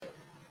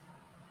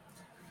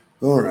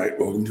All right,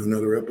 welcome to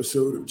another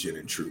episode of Gin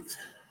and Truth.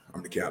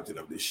 I'm the captain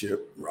of this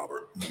ship,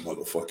 Robert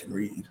motherfucking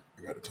Reed.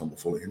 I got a tumble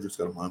full of interests,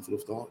 got a mind full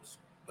of thoughts.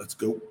 Let's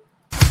go.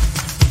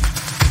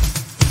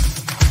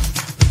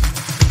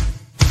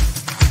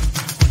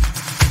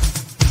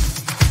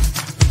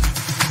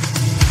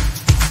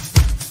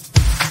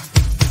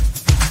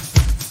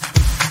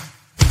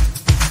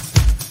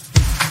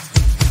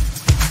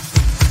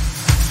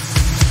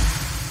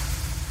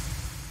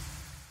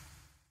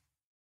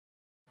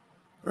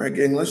 All right,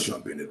 gang, let's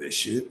jump into this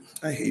shit.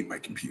 I hate my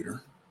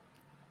computer.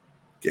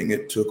 Gang,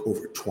 it took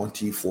over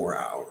 24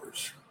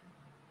 hours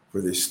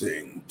for this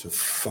thing to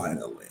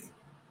finally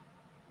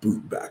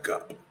boot back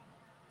up.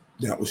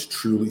 That was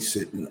truly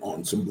sitting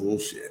on some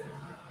bullshit.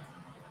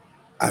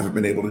 I haven't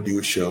been able to do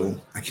a show.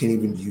 I can't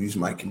even use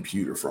my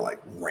computer for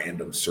like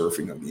random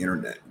surfing of the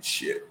internet and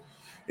shit.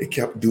 It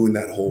kept doing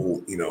that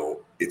whole,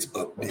 it's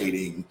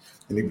updating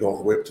and it go all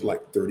the way up to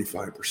like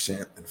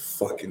 35% and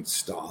fucking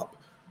stop.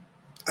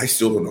 I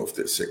still don't know if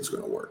this thing's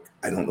going to work.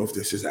 I don't know if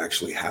this is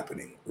actually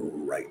happening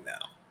right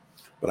now.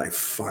 But I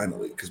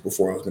finally, because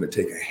before I was going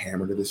to take a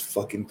hammer to this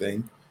fucking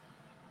thing,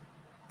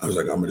 I was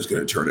like, I'm just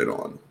going to turn it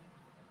on.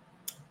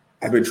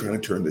 I've been trying to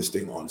turn this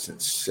thing on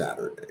since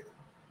Saturday.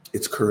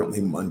 It's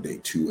currently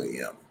Monday, 2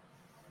 a.m.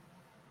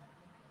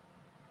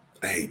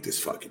 I hate this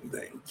fucking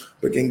thing.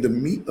 But gang, the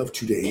meat of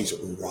today's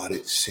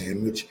rotted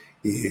sandwich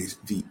is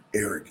the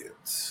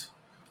arrogance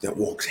that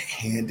walks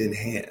hand in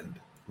hand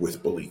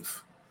with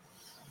belief.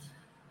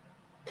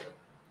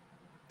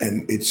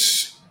 And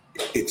it's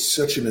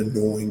such an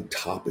annoying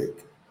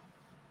topic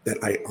that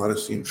I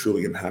honestly and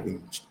truly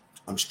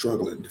I'm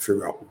struggling to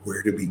figure out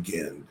where to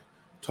begin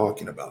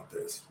talking about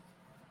this.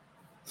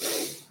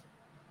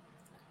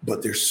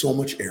 But there's so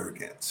much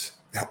arrogance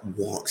that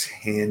walks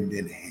hand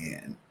in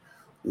hand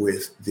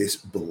with this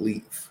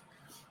belief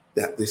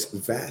that this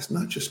vast,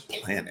 not just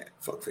planet,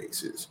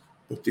 fuckfaces,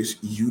 but this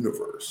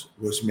universe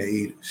was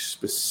made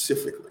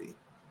specifically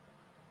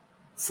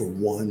for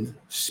one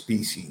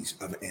species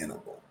of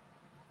animal.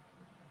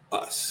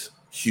 Us,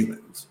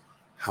 humans.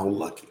 How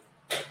lucky.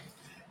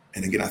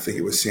 And again, I think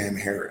it was Sam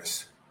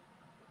Harris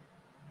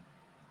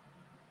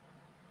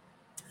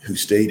who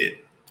stated,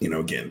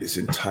 again, this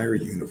entire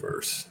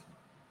universe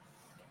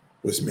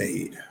was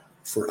made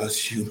for us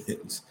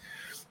humans.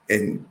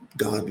 And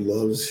God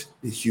loves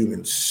the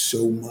humans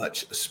so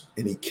much,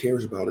 and he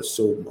cares about us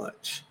so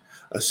much,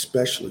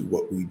 especially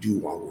what we do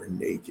while we're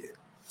naked.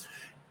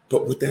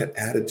 But with that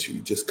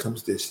attitude just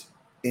comes this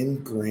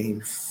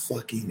ingrained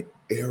fucking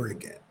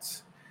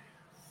arrogance.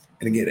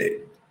 And again,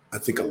 I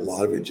think a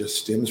lot of it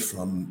just stems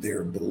from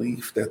their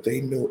belief that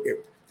they know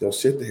it. They'll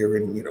sit there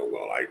and,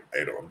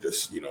 I'm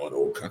just, an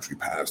old country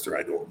pastor.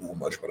 I don't know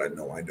much, but I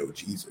know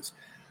Jesus.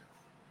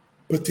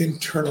 But then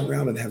turn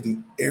around and have the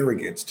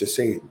arrogance to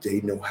say they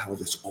know how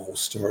this all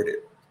started,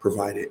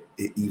 provided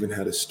it even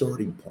had a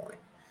starting point.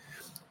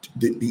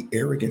 The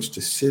arrogance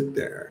to sit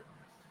there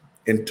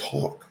and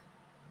talk,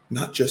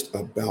 not just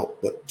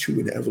about, but to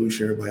an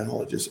evolutionary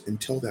biologist and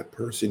tell that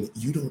person,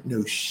 you don't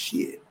know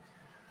shit.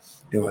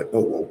 You're like,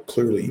 oh, well,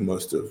 clearly you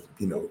must have,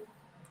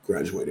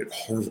 graduated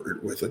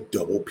Harvard with a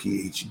double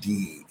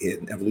PhD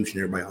in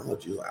evolutionary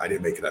biology. I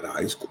didn't make it out of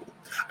high school.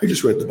 I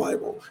just read the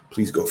Bible.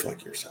 Please go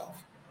fuck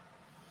yourself.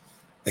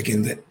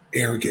 Again, that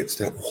arrogance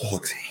that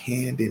walks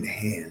hand in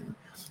hand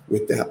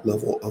with that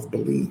level of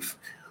belief,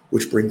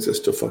 which brings us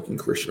to fucking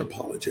Christian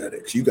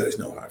apologetics. You guys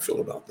know how I feel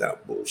about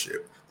that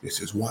bullshit.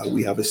 This is why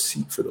we have a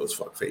seat for those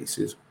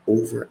fuckfaces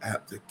over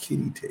at the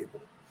kiddie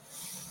table.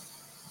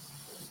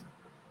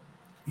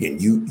 And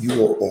you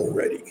are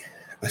already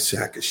a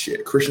sack of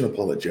shit. Christian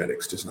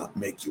apologetics does not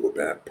make you a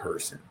bad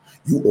person.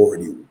 You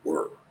already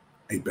were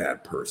a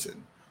bad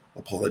person.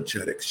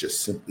 Apologetics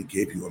just simply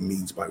gave you a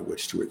means by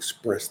which to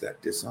express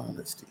that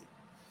dishonesty.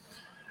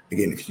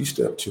 Again, if you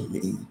step to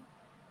me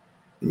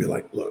and be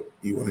like, look,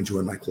 you want to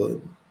join my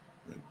club?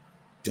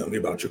 Tell me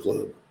about your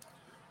club.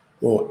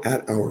 Well,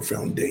 at our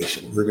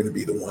foundation, we're going to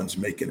be the ones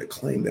making a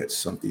claim that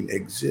something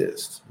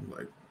exists. I'm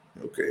like,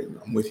 okay,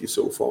 I'm with you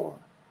so far.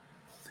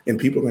 And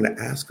people are going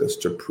to ask us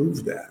to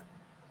prove that.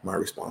 My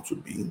response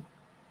would be,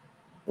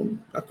 oh,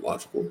 that's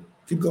logical.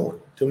 Keep going.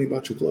 Tell me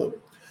about your club.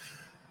 And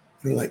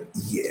they're like,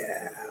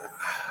 yeah,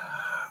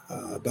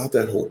 about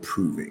that whole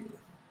proving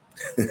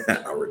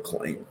our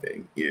claim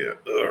thing. Yeah,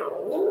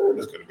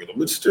 that's going to be a little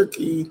bit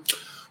sticky.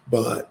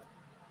 But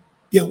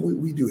yeah,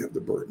 we do have the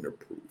burden of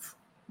proof.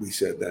 We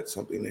said that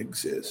something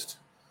exists.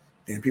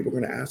 And people are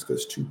going to ask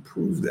us to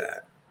prove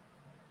that.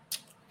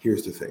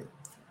 Here's the thing.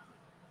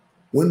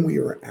 When we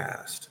are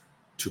asked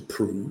to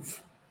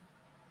prove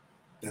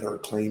that our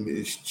claim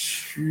is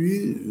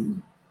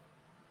true,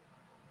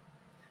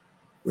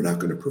 we're not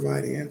going to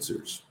provide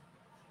answers.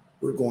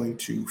 We're going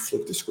to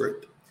flip the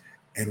script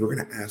and we're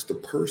going to ask the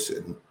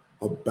person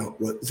about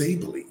what they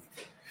believe.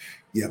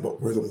 Yeah, but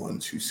we're the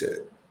ones who said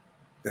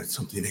that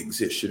something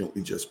exists. Shouldn't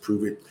we just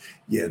prove it?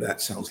 Yeah,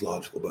 that sounds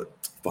logical, but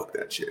fuck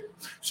that shit.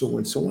 So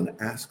when someone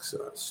asks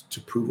us to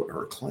prove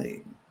our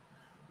claim,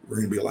 we're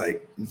going to be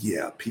like,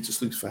 yeah, pizza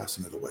sleeps fast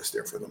into the West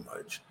there for the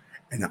mudge.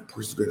 And that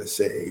person's going to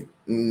say,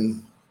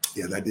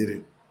 Yeah, that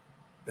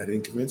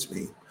didn't convince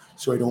me.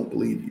 So I don't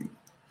believe you.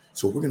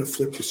 So we're going to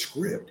flip the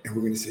script and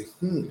we're going to say,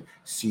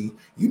 see,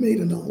 you made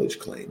a knowledge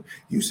claim.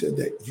 You said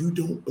that you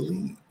don't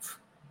believe.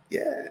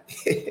 Yeah.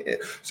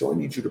 So I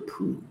need you to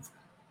prove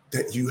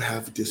that you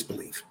have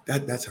disbelief.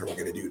 That's how we're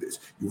going to do this.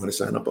 You want to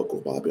sign up,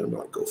 Uncle Bobby? I'm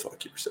like, go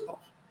fuck yourself.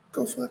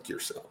 Go fuck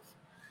yourself.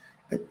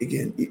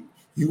 Again,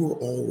 you are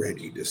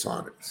already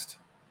dishonest.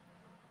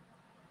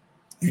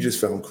 You just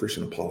found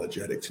Christian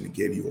apologetics and it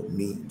gave you a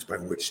means by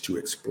which to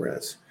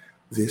express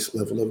this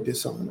level of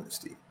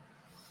dishonesty.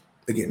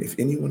 Again, if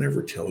anyone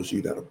ever tells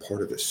you that a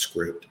part of the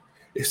script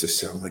is to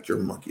sound like your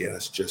monkey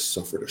ass just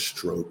suffered a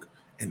stroke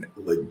and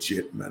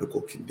legit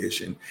medical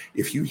condition,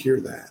 if you hear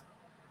that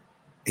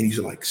and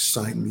you're like,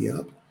 sign me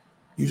up,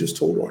 you just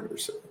told on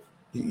yourself.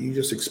 You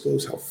just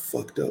expose how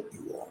fucked up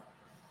you are,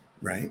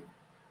 right?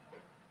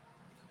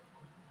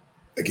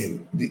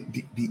 Again,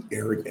 the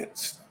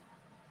arrogance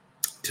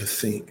to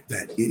think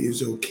that it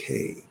is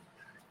okay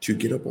to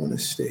get up on a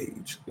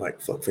stage like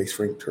fuckface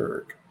Frank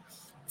Turk,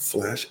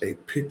 flash a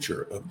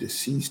picture of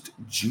deceased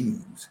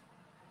Jews,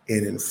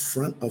 and in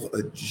front of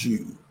a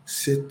Jew,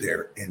 sit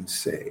there and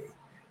say,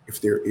 if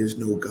there is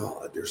no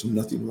God, there's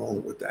nothing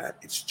wrong with that.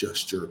 It's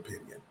just your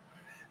opinion.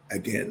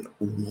 Again,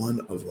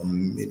 one of the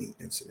many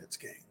incidents,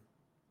 gang,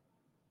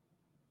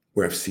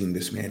 where I've seen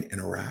this man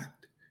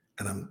interact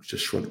and I'm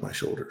just shrugging my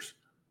shoulders.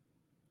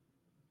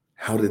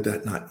 How did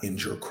that not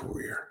end your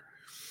career?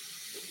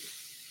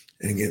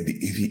 And again,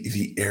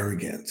 the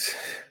arrogance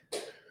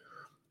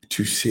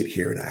to sit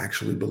here and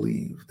actually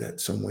believe that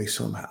some way,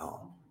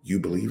 somehow, you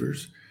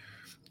believers,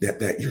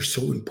 that you're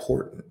so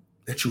important,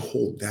 that you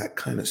hold that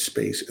kind of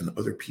space in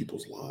other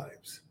people's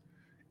lives.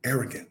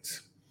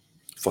 Arrogance.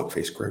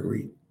 Fuckface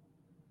Gregory.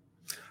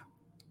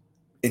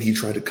 And he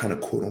tried to kind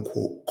of quote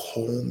unquote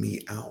call me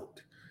out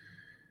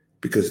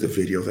because the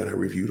video that I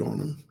reviewed on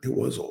him, it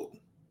was old.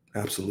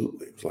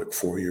 Absolutely. It was like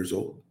 4 years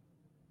old.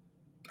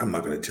 I'm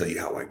not going to tell you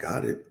how I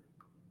got it,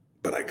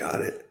 but I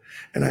got it.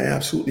 And I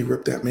absolutely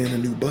ripped that man a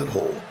new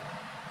butthole.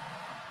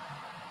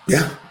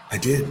 Yeah, I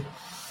did.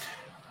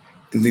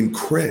 And then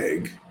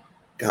Craig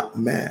got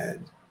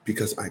mad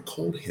because I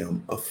called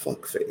him a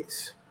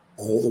fuckface,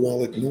 all the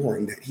while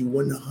ignoring that he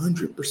wouldn't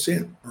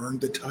 100% earn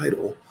the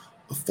title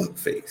of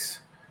fuckface.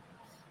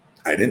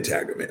 I didn't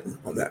tag him in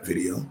on that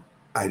video.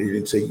 I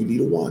didn't say, you need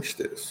to watch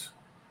this.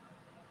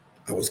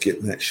 I was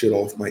getting that shit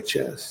off my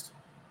chest.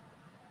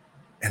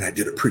 And I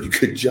did a pretty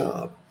good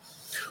job.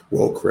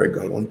 Well, Craig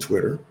got on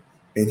Twitter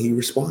and he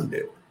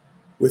responded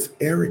with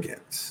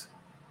arrogance.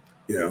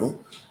 You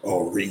know,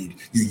 oh, Reed,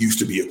 you used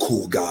to be a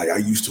cool guy. I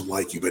used to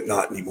like you, but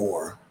not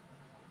anymore.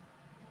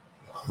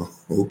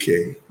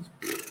 Okay.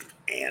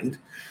 And,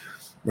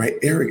 right,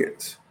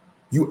 arrogance.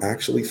 You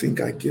actually think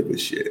I give a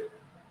shit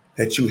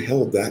that you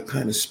held that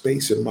kind of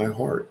space in my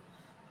heart.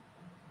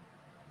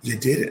 You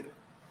didn't.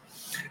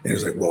 And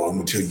it's like, well, I'm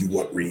going to tell you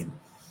what, Reed.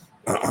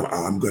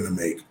 I'm going to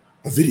make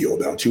a video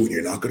about you and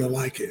you're not going to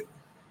like it.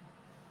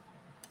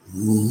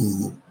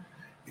 Ooh.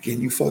 Again,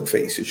 you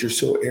fuckfaces, you're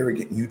so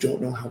arrogant. You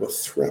don't know how a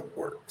threat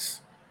works.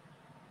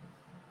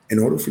 In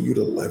order for you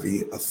to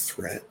levy a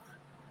threat,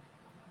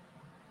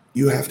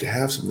 you have to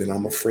have something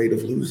I'm afraid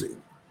of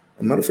losing.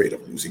 I'm not afraid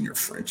of losing your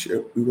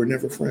friendship. We were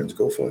never friends.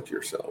 Go fuck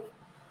yourself.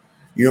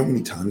 You know how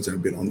many times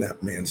I've been on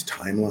that man's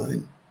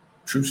timeline?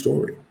 True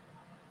story.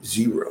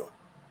 0.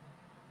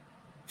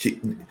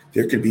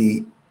 There could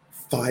be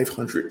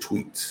 500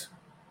 tweets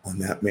on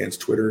that man's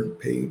Twitter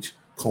page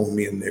calling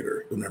me a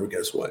nigger. You'll never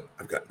guess what.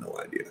 I've got no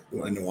idea. You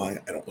want to know why?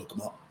 I don't look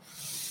them up.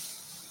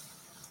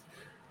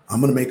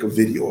 I'm going to make a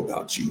video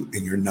about you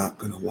and you're not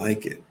going to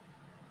like it.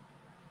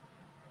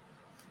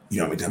 You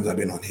know how many times I've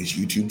been on his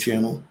YouTube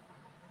channel?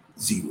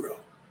 0.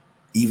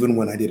 Even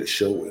when I did a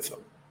show with him,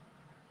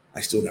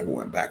 I still never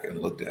went back and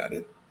looked at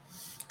it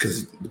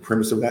because the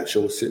premise of that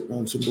show was sitting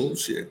on some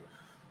bullshit.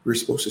 We were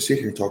supposed to sit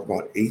here and talk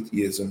about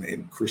atheism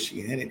and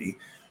Christianity.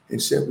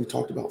 Instead, we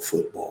talked about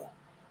football.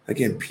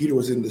 Again, Peter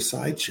was in the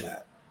side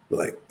chat. We're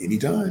like,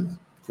 anytime,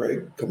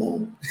 Craig, come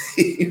on.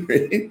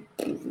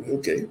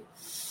 Okay.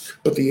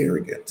 But the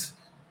arrogance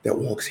that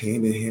walks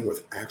hand in hand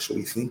with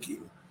actually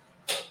thinking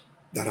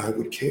that I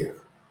would care.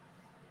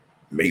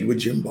 Made with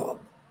Jim Bob.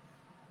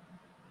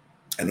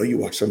 I know you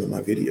watch some of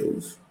my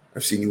videos.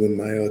 I've seen you in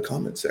my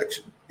comment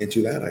section. And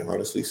to that, I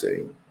honestly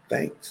say,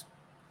 thanks.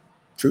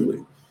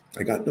 Truly.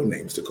 I got no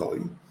names to call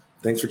you.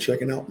 Thanks for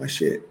checking out my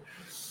shit.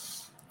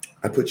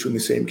 I put you in the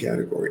same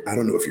category. I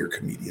don't know if you're a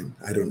comedian.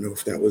 I don't know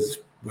if that was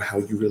how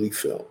you really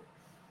felt.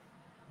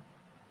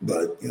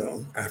 But, you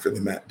know, after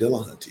the Matt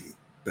Dillahunty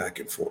back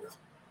and forth,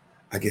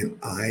 again,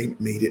 I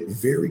made it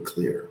very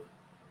clear.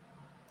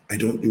 I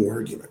don't do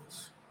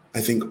arguments.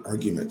 I think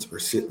arguments are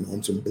sitting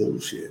on some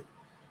bullshit.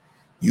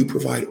 You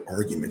provide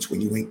arguments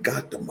when you ain't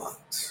got the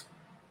mods.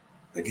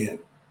 Again,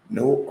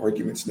 no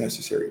arguments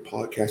necessary.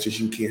 Podcasters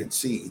you can't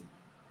see.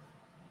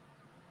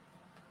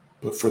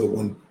 But for the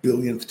 1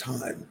 billionth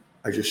time,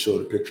 I just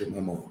showed a picture of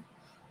my mom.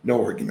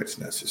 No arguments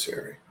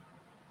necessary.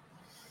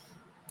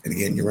 And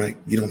again, you're right.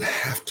 You don't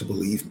have to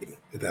believe me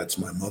that that's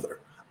my mother.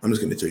 I'm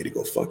just going to tell you to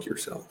go fuck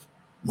yourself.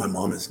 My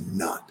mom is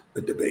not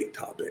a debate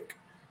topic.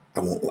 I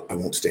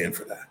won't stand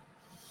for that.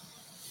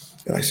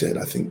 And I said,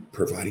 I think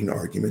providing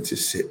arguments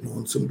is sitting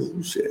on some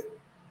bullshit.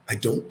 I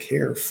don't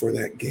care for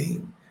that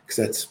game because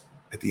that's,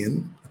 at the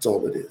end, that's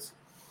all it is.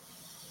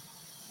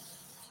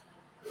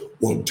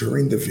 Well,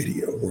 during the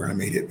video where I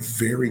made it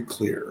very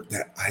clear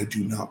that I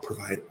do not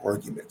provide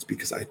arguments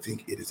because I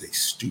think it is a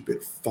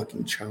stupid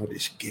fucking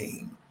childish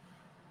game.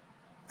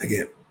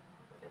 Again,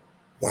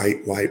 why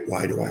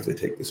do I have to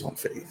take this on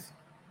faith?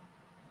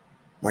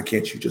 Why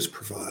can't you just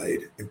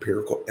provide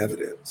empirical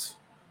evidence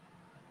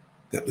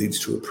that leads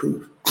to a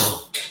proof?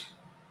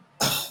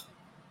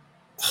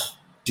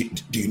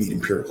 Do you need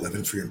empirical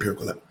evidence for your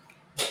empirical evidence?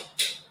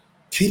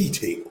 Kitty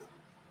table.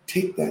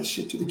 Take that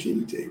shit to the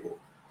kitty table.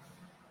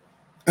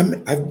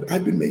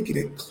 I've been making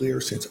it clear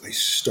since I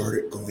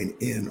started going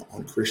in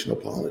on Christian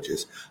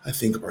apologists. I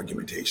think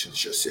argumentation is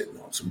just sitting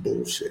on some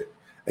bullshit.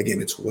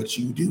 Again, it's what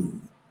you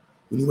do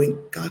when you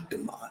ain't got the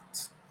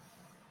mods.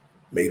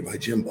 Made by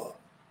Jim Bob.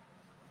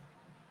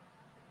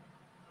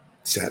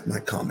 Sat in my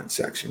comment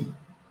section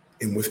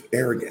and with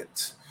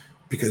arrogance,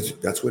 because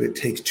that's what it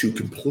takes to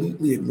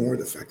completely ignore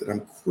the fact that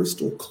I'm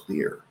crystal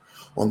clear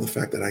on the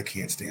fact that I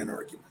can't stand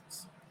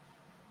arguments.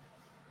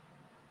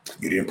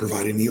 You didn't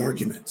provide any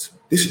arguments.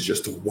 This is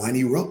just a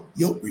whiny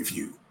Yelp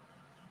review.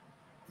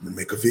 I'm going to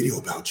make a video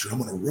about you. I'm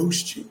going to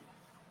roast you.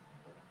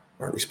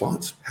 My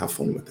response, have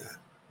fun with that.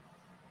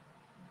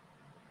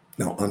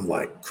 Now,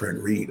 unlike Craig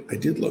Reed, I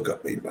did look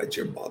up Made by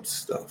Jim Bob's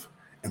stuff.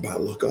 And by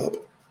look up,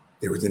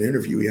 there was an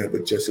interview he had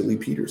with Jesse Lee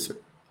Peterson.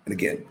 And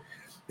again,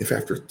 if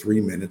after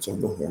 3 minutes on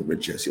the horn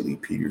with Jesse Lee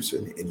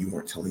Peterson and you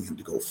weren't telling him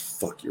to go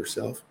fuck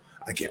yourself,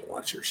 I can't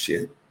watch your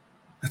shit.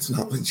 That's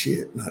not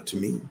legit, not to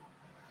me.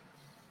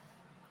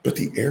 But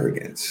the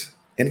arrogance,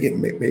 and again,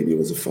 maybe it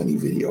was a funny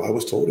video. I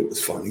was told it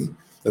was funny.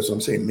 That's what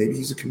I'm saying. Maybe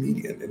he's a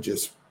comedian and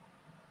just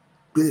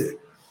bleh.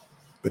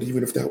 But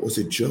even if that was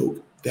a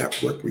joke, that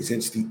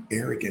represents the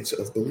arrogance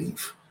of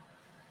belief,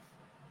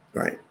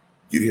 right?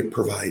 You didn't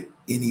provide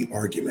any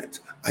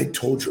argument. I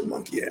told your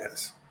monkey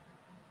ass,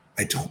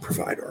 I don't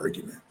provide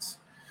arguments.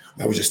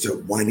 That was just a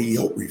whiny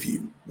Yelp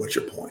review. What's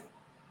your point?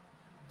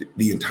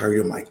 The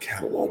entirety of my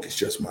catalog is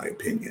just my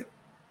opinion.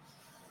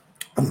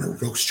 I'm going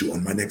to roast you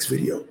on my next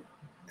video.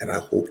 And I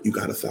hope you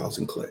got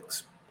 1,000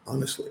 clicks,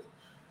 honestly.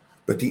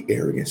 But the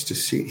arrogance to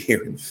sit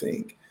here and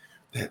think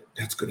that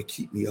that's going to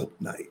keep me up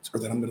nights or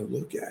that I'm going to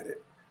look at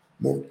it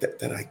more,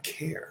 that I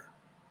care.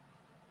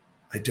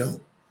 I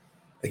don't.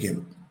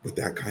 Again, with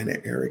that kind of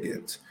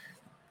arrogance,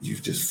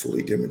 you've just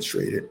fully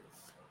demonstrated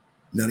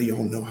none of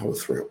y'all know how a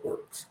threat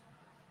works.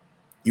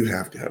 You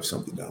have to have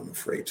something that I'm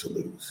afraid to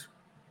lose.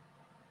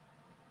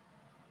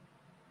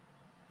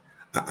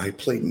 I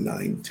played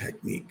 9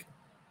 technique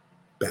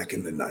back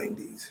in the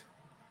 90s.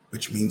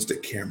 Which means the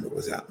camera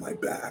was at my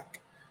back,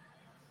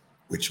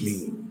 which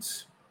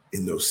means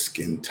in those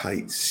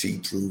skin-tight,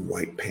 see-through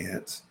white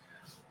pants,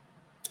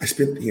 I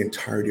spent the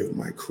entirety of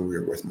my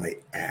career with my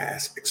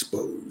ass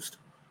exposed.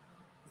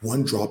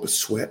 One drop of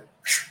sweat,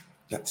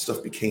 that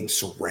stuff became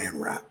saran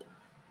wrap.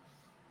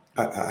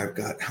 I've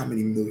got how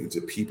many millions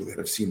of people that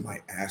have seen my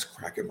ass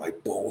crack and my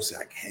ball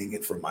sack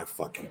hanging from my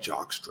fucking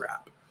jock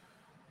strap.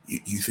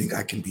 You think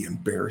I can be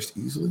embarrassed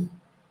easily?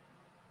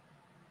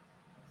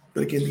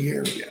 But again, the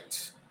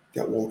arrogance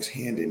that walks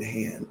hand in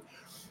hand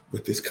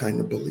with this kind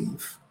of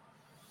belief.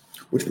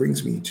 Which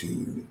brings me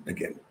to,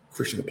 again,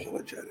 Christian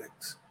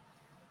apologetics,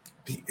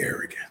 the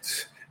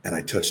arrogance. And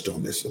I touched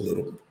on this a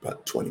little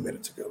about 20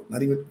 minutes ago.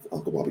 Not even,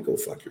 Uncle Bobby, go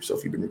fuck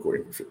yourself. You've been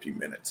recording for 15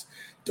 minutes.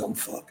 Dumb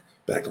fuck.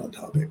 Back on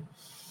topic.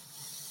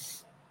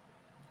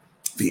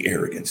 The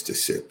arrogance to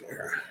sit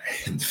there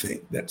and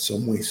think that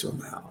some way,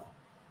 somehow,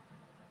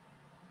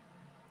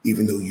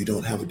 even though you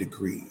don't have a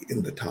degree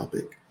in the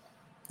topic,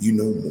 you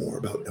know more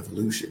about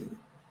evolution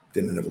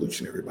than an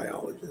evolutionary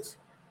biologist.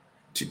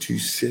 To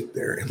sit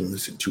there and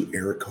listen to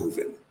Eric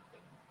Hovind,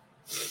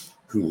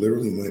 who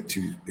literally went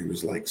to, it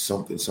was like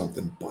something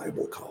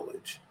Bible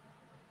college.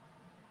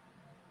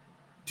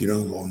 Do you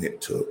know how long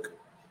it took?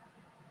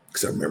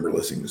 Because I remember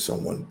listening to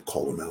someone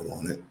call him out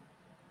on it,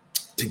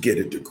 to get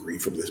a degree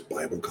from this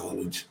Bible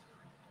college.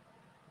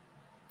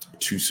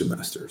 2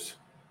 semesters.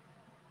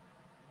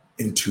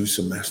 In 2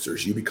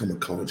 semesters, you become a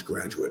college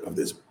graduate of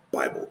this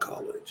Bible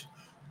college.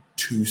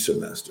 2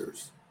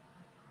 semesters.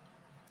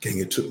 Gang,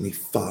 it took me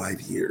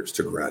 5 years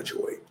to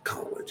graduate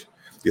college.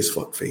 This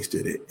fuckface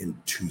did it in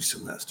 2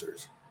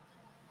 semesters.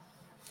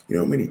 You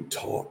know how many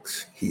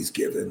talks he's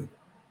given,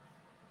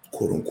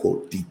 quote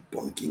unquote,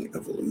 debunking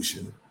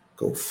evolution?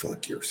 Go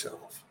fuck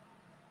yourself.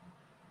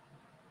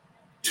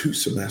 2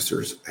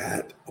 semesters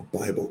at a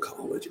Bible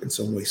college, in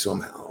some way,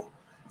 somehow,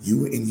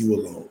 you and you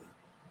alone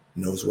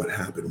knows what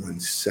happened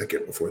 1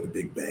 second before the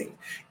Big Bang,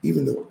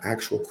 even though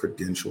actual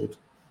credentialed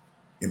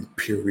and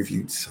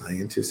peer-reviewed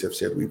scientists have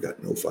said we've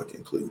got no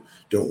fucking clue.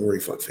 Don't worry,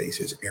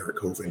 fuckfaces. Eric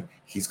Hovind,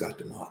 he's got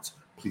the knots.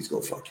 Please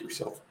go fuck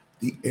yourself.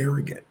 The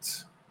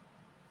arrogance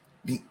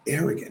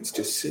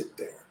to sit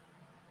there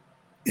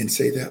and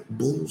say that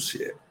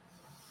bullshit.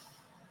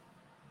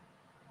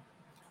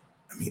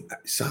 I mean,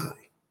 sigh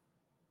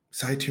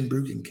Saitin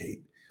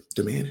Bruggencate,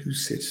 the man who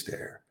sits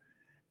there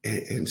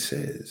and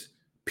says,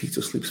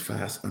 pizza sleeps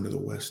fast under the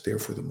west, there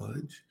for the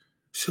mudge,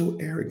 so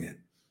arrogant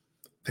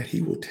that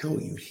he will tell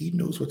you he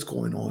knows what's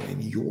going on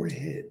in your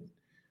head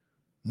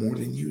more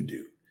than you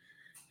do.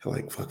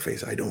 Like,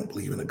 fuckface, I don't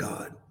believe in a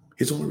God.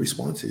 His only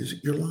response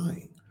is, you're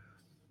lying.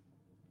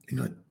 And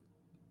you're like,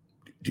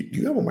 do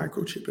you have a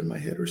microchip in my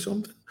head or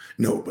something?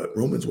 No, but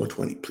Romans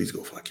 120, please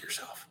go fuck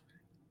yourself.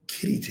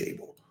 Kitty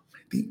table.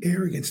 The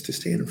arrogance to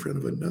stand in front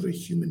of another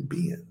human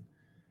being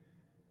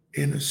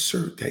and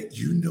assert that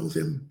you know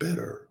them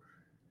better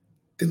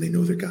than they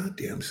know their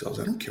goddamn selves.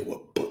 I don't care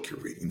what book you're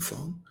reading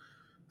from.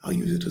 I'll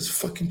use it as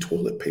fucking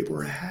toilet paper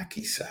or a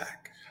hacky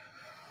sack.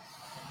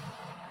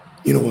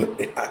 You know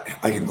what?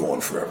 I can go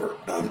on forever.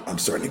 I'm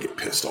starting to get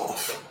pissed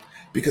off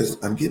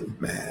because I'm getting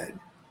mad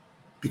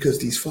because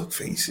these fuck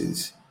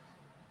faces,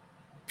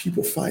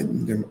 people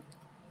find them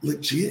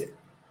legit.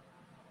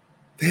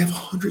 They have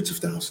hundreds of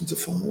thousands of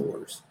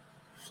followers.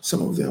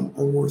 Some of them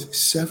are worth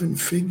 7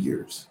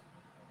 figures.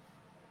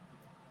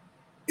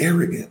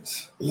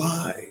 Arrogance,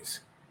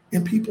 lies,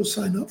 and people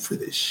sign up for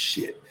this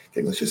shit.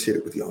 Okay, let's just hit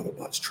it with the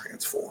Autobots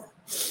transform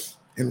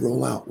and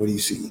roll out. What do you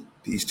see?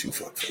 These two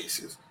fuck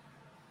faces.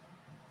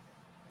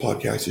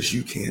 Podcasters,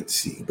 you can't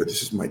see, but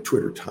this is my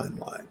Twitter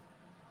timeline.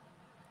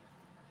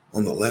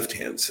 On the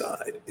left-hand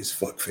side is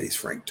fuckface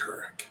Frank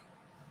Turek.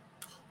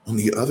 On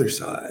the other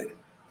side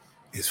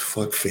is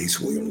fuckface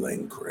William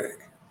Lane Craig.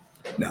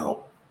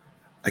 Now,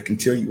 I can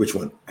tell you which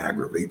one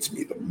aggravates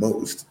me the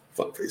most,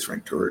 fuckface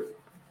Frank Turek.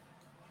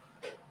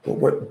 But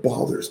what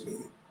bothers me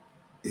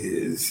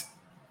is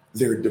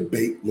their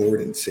debate Lord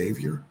and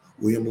Savior,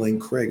 William Lane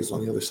Craig, is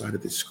on the other side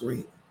of the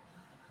screen.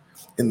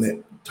 And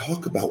that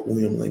talk about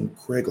William Lane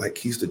Craig like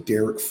he's the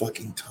Derek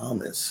fucking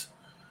Thomas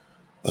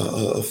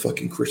of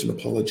fucking Christian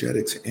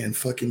apologetics and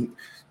fucking,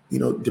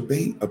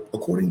 debate.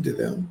 According to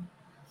them,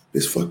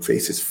 this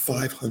fuckface is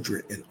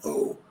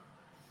 500-0.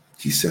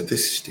 He set the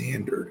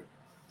standard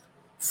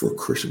for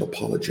Christian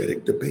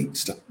apologetic debate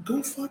stuff.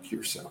 Go fuck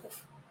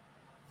yourself.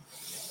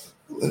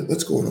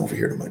 Let's go on over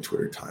here to my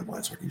Twitter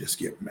timeline so I can just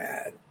get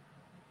mad.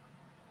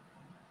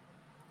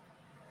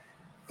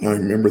 I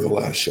remember the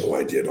last show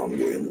I did on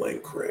William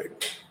Lane Craig.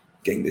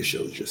 Gang, this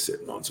show's just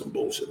sitting on some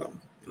bullshit.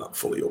 I'm not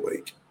fully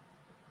awake.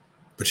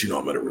 But I'm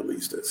going to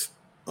release this.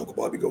 Uncle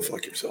Bobby, go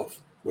fuck yourself.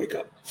 Wake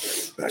up.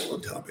 Back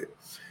on topic.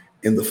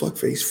 And the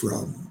fuckface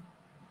from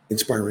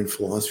Inspiring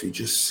Philosophy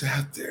just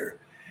sat there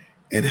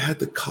and had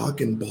the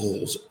cock and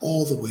balls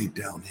all the way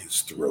down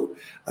his throat.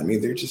 I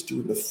mean, they're just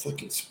doing the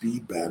fucking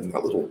speed bag,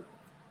 that little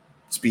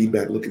speed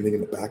bag looking thing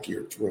in the back of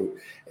your throat.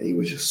 And he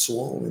was just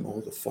swallowing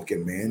all the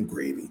fucking man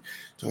gravy,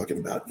 talking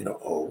about,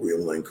 oh,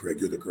 William Lane Craig,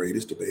 you're the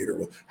greatest debater.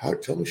 Well,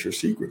 tell us your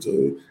secrets.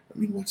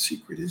 What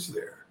secret is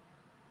there?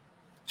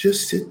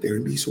 Just sit there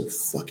and be so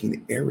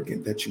fucking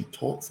arrogant that you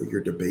talk for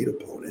your debate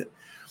opponent,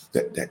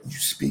 that you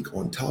speak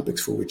on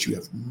topics for which you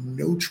have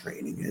no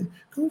training in.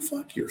 Go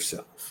fuck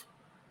yourself.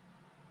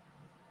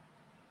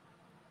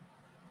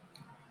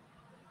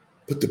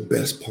 But the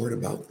best part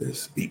about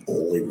this, the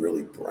only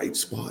really bright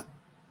spot,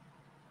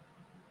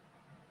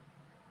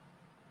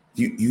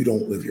 you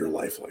don't live your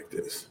life like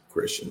this,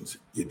 Christians.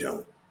 You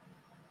don't.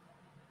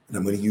 And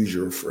I'm going to use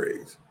your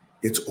phrase.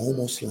 It's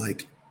almost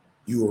like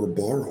you are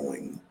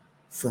borrowing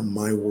from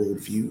my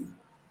worldview.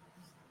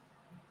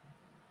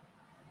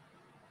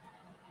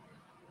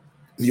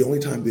 The only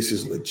time this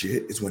is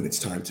legit is when it's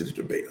time to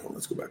debate.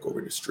 Let's go back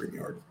over to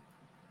StreamYard.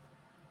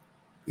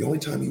 The only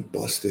time you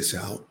bust this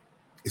out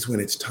is when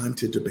it's time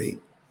to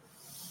debate.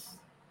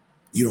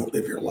 You don't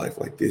live your life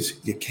like this.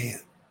 You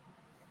can't.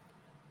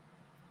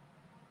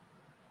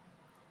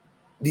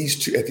 These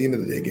two, at the end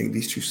of the day, gang,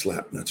 these two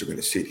slapnuts are going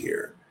to sit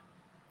here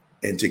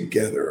and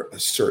together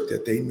assert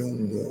that they know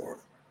more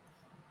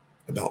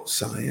about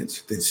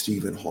science than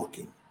Stephen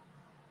Hawking,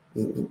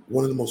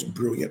 one of the most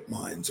brilliant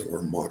minds of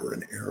our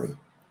modern era.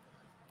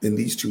 And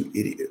these two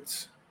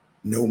idiots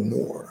know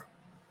more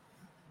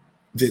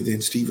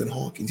than Stephen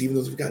Hawking, even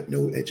though they've got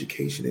no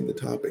education in the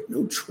topic,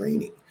 no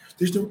training.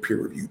 There's no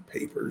peer-reviewed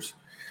papers.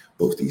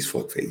 Both these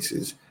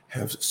fuckfaces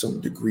have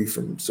some degree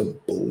from some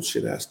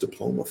bullshit-ass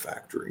diploma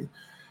factory.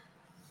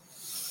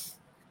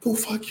 Go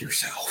fuck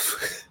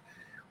yourself.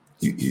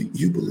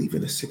 You believe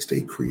in a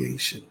 6-day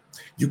creation.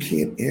 You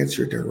can't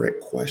answer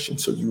direct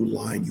questions, so you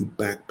lie and you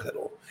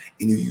backpedal,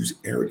 and you use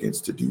arrogance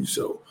to do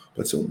so.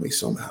 But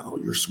somehow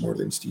you're smarter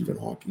than Stephen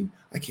Hawking.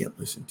 I can't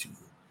listen to you.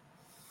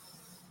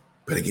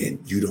 But again,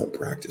 you don't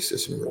practice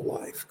this in real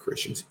life,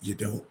 Christians. You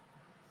don't.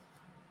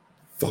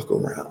 Fuck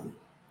around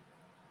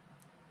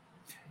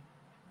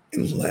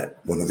and let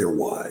one of their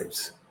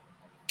wives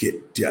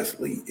get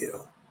deathly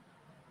ill.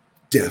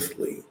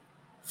 Deathly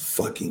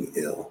fucking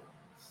ill.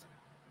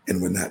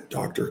 And when that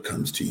doctor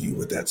comes to you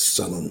with that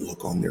sullen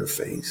look on their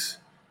face,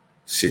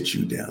 sit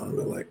you down and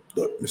be like,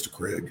 look, Mr.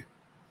 Craig,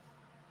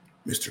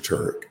 Mr.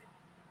 Turk,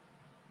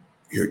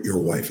 your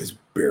wife is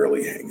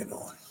barely hanging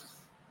on.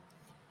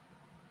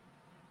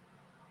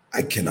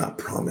 I cannot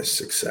promise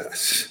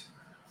success,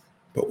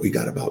 but we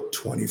got about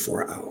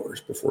 24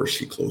 hours before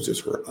she closes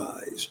her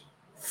eyes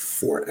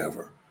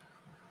forever.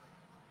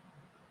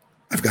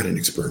 I've got an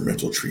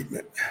experimental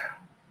treatment.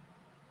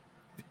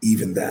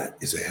 Even that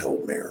is a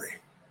Hail Mary.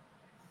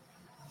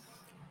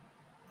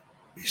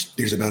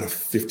 There's about a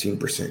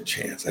 15%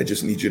 chance. I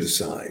just need you to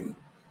sign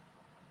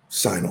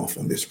off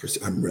on this.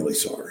 I'm really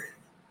sorry.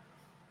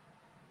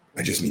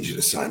 I just need you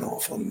to sign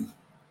off on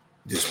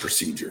this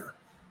procedure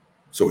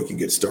so we can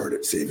get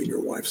started saving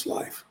your wife's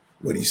life.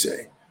 What do you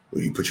say?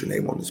 Will you put your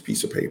name on this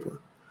piece of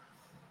paper?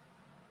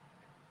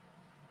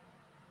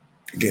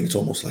 Again, it's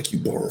almost like you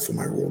borrow from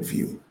my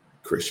worldview,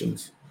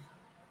 Christians.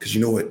 Because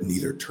you know what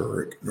neither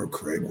Turek nor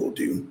Craig will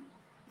do?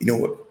 You know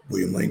what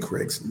William Lane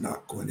Craig's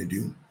not going to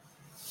do?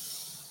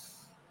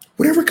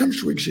 Whatever comes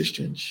to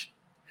existence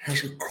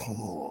has a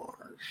cause.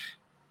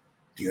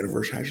 The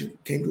universe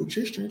came to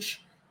existence,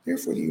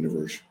 therefore the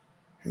universe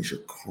has a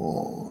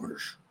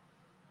cause.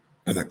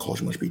 And that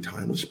cause must be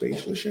timeless,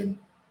 spaceless, and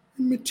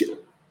material.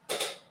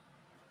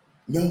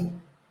 No.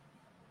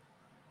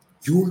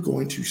 You are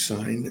going to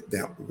sign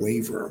that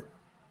waiver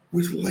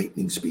with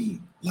lightning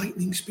speed.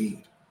 Lightning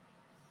speed.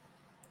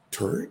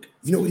 Turek,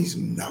 you know what he's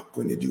not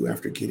going to do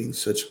after getting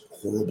such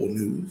horrible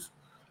news?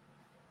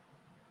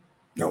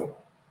 No.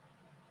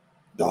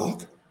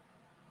 Doc,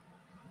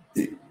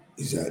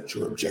 is that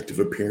your objective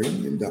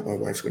opinion that my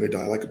wife's going to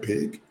die like a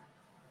pig?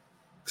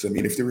 Because, I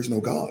mean, if there is no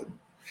God,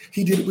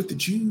 he did it with the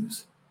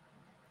Jews.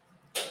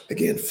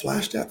 Again,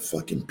 flash that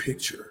fucking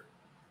picture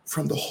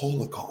from the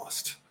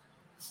Holocaust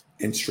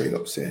and straight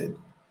up said,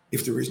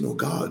 if there is no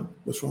God,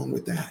 what's wrong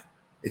with that?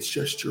 It's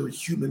just your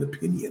human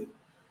opinion.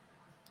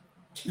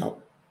 Now,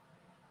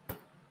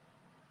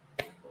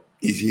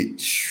 is it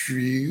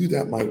true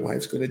that my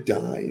wife's going to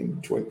die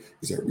in 20?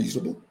 Is that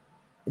reasonable?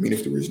 I mean,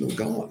 if there is no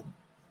God,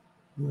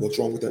 what's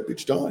wrong with that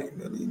bitch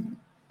dying? I mean,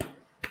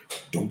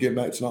 don't get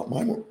mad. It's not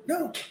my mom.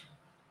 No.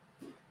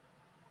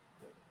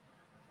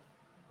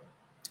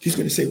 He's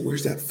going to say,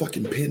 where's that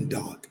fucking pen,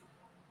 Doc?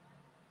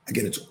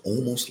 Again, it's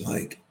almost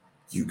like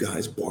you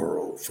guys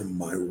borrow from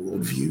my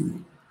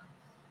worldview.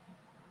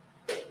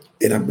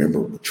 And I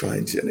remember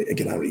trying to, and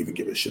again, I don't even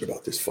give a shit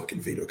about this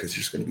fucking video because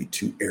there's going to be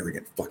two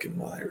arrogant fucking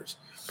liars.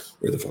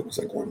 Where the fuck was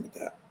I going with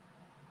that?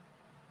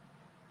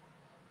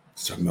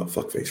 It's talking about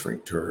fuckface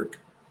Frank Turek.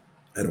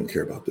 I don't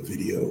care about the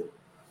video.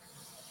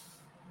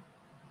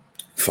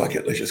 Fuck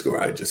it, let's just go.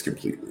 I just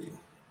completely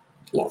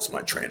lost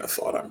my train of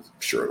thought. I'm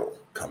sure it'll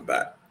come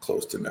back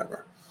close to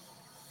never.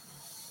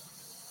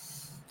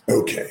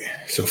 Okay,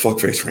 so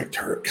fuckface Frank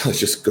Turek. Let's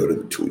just go to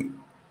the tweet.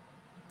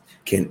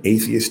 Can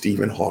atheist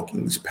Stephen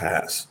Hawking's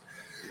pass?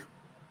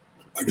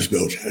 I just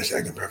built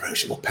hashtag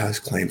professional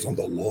past claims on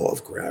the law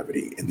of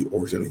gravity and the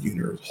origin of the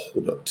universe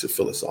hold up to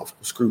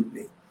philosophical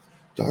scrutiny.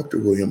 Dr.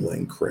 William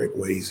Lane Craig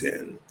weighs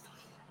in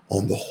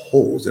on the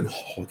holes in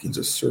Hawking's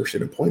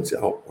assertion and points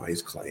out why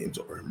his claims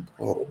are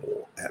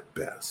improbable at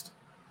best.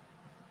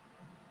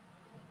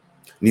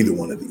 Neither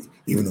one of these,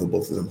 even though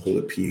both of them hold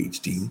a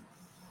PhD,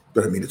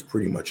 but I mean, it's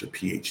pretty much a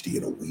PhD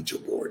in a Ouija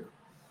board,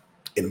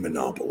 in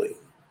Monopoly,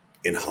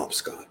 in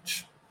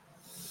hopscotch.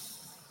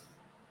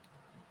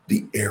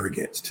 The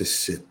arrogance to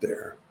sit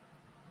there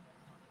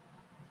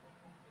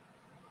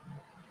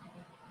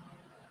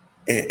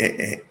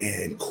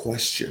and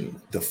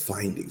question the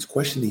findings,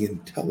 question the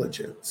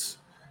intelligence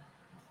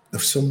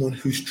of someone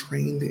who's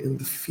trained in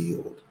the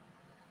field.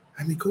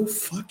 I mean, go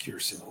fuck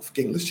yourself.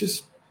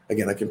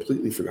 Again, I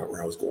completely forgot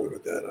where I was going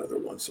with that other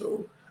one.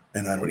 So,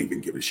 and I don't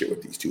even give a shit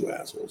what these two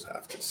assholes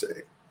have to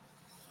say.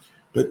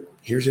 But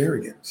here's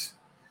arrogance.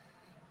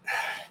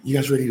 You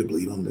guys ready to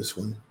bleed on this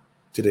one?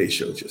 Today's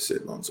show is just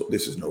sitting on, so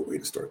this is no way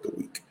to start the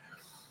week.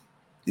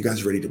 You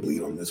guys ready to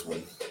bleed on this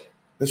one?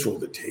 Let's roll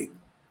the tape.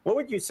 What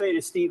would you say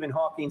to Stephen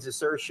Hawking's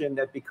assertion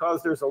that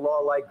because there's a law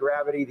like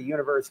gravity, the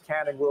universe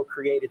can and will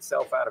create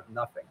itself out of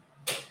nothing?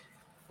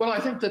 Well, I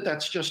think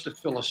that's just a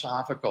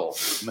philosophical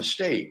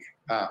mistake.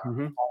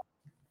 Tell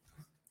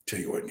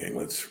you what, gang,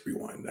 let's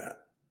rewind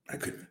that. I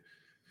couldn't.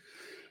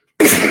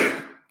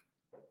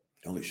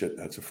 Holy shit,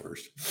 that's a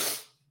first.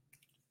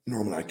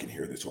 Normally I can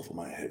hear this over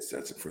my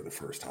headsets, and for the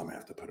first time I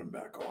have to put them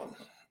back on.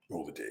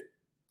 Roll the tape.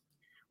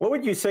 What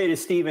would you say to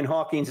Stephen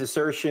Hawking's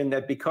assertion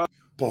that because...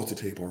 Pause the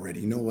tape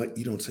already. You know what?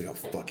 You don't say a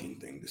fucking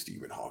thing to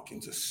Stephen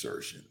Hawking's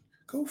assertion.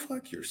 Go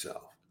fuck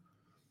yourself.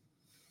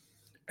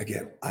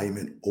 Again, I'm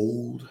an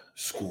old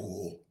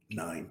school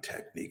 9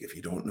 technique. If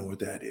you don't know what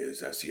that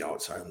is, that's the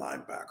outside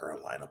linebacker.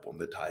 I line up on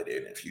the tight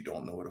end. If you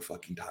don't know what a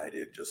fucking tight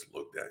end, just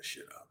look that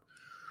shit up.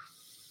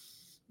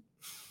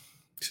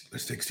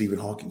 Let's take Stephen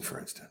Hawking, for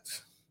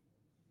instance.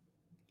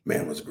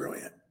 Man was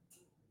brilliant.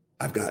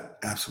 I've got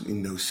absolutely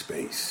no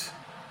space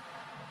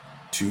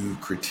to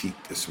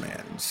critique this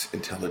man's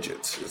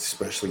intelligence,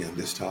 especially on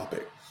this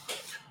topic.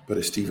 But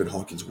as Stephen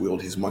Hawking's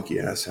wheeled his monkey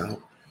ass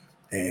out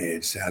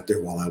and sat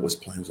there while I was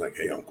playing, was like,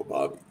 "Hey, Uncle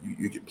Bob,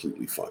 you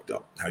completely fucked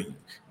up. How you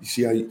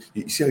see how you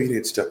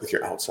didn't step with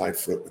your outside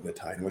foot when the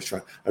tight end was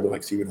trying." I'd be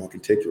like, "Stephen Hawking,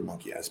 take your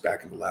monkey ass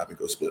back in the lab and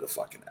go split a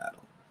fucking atom.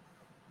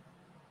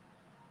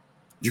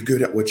 You're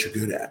good at what you're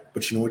good at,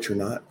 but you know what you're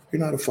not?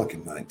 You're not a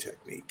fucking 9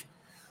 technique.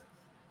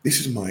 This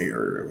is my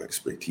area of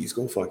expertise.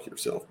 Go fuck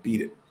yourself.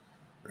 Beat it."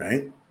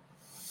 right?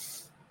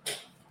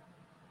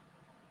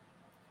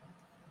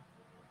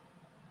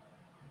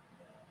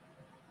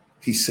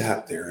 He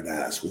sat there and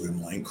asked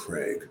William Lane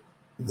Craig,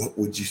 what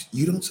would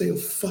you don't say a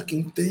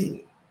fucking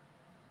thing.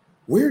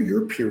 Where are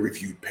your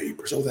peer-reviewed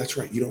papers? Oh, that's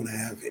right, you don't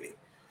have any.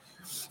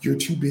 You're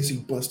too busy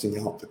busting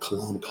out the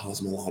Kalam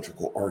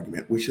cosmological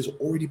argument, which has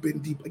already been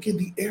deep. Again,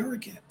 the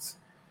arrogance.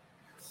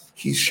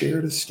 He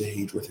shared a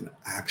stage with an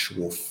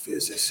actual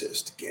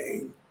physicist,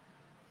 gang.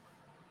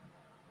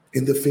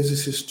 And the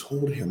physicist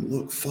told him,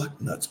 look,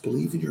 fuck nuts,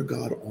 believe in your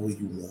God all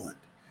you want.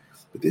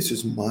 But this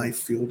is my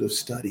field of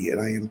study, and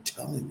I am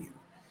telling you,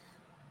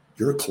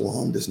 your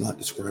Kalam does not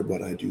describe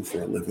what I do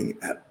for a living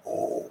at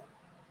all.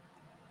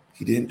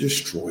 He didn't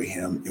destroy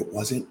him. It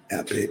wasn't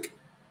epic.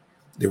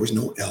 There was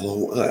no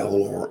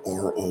LOL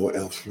or ROL,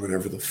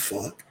 whatever the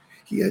fuck.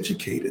 He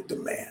educated the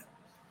man.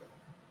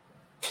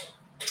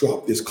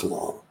 Dropped this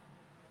Kalam.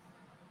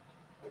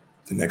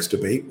 The next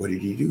debate, what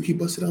did he do? He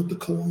busted out the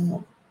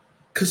Kalam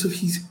because of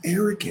he's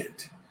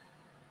arrogant.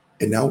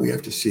 And now we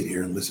have to sit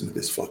here and listen to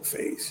this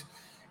fuckface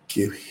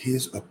give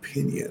his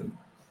opinion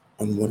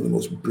on one of the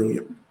most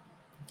brilliant.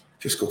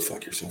 Just go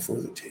fuck yourself for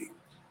the tape.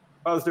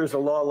 Because there's a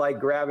law like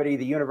gravity,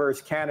 the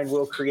universe can and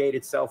will create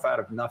itself out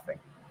of nothing.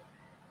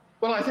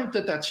 Well, I think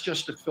that that's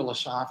just a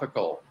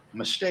philosophical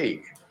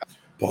mistake.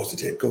 Pause the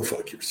tape. Go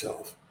fuck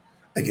yourself.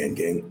 Again,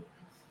 gang,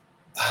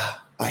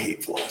 I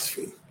hate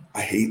philosophy.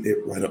 I hate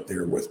it right up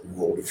there with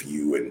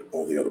worldview and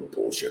all the other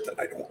bullshit that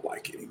I don't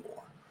like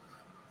anymore.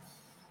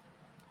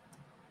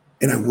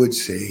 And I would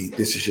say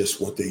this is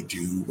just what they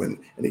do. And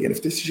again,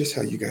 if this is just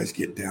how you guys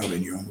get down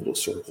in your own little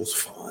circles,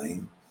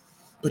 fine.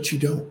 But you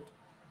don't.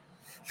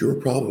 Your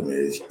problem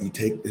is you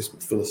take this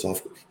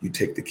philosophical, you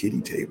take the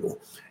kiddie table,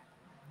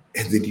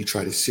 and then you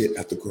try to sit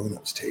at the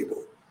grown-ups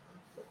table.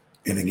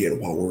 And again,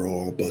 while we're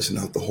all buzzing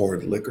out the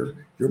hard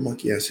liquor, your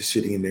monkey ass is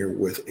sitting in there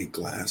with a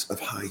glass of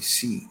high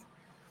C,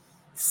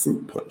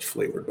 fruit punch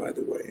flavored, by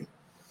the way.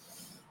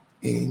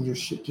 And your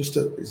shit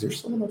is there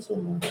someone else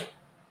on there?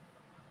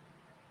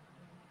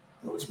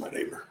 Oh, it's my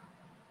neighbor.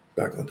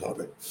 Back on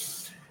topic.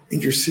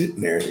 And you're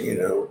sitting there,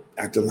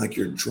 acting like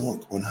you're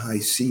drunk on high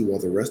C while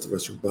the rest of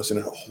us are busting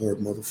out hard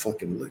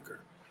motherfucking liquor.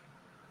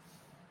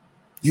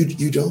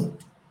 You don't.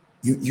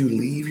 You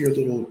leave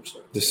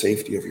the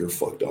safety of your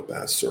fucked up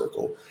ass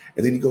circle,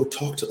 and then you go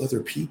talk to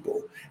other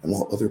people. And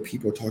while other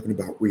people are talking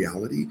about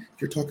reality,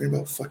 you're talking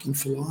about fucking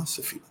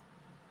philosophy.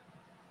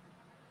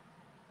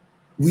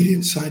 We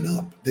didn't sign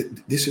up.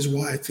 This is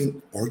why I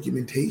think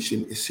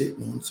argumentation is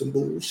sitting on some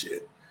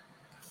bullshit.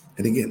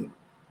 And again,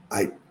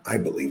 I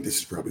believe this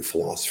is probably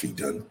philosophy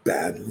done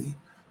badly.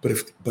 But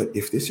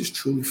if this is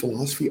truly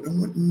philosophy, I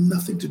want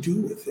nothing to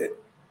do with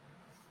it.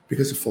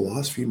 Because if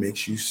philosophy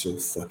makes you so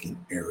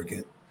fucking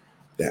arrogant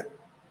that,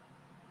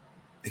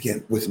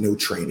 again, with no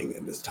training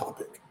in this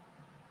topic,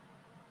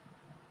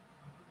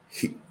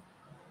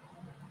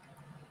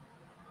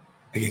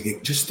 again,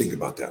 just think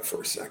about that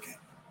for a second.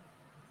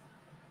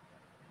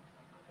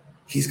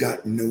 He's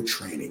got no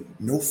training,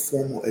 no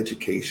formal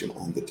education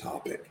on the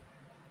topic.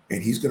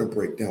 And he's going to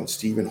break down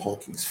Stephen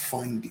Hawking's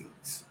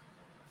findings,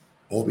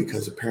 all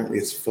because apparently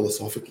it's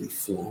philosophically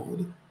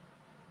flawed.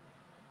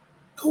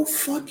 Go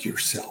fuck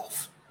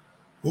yourself.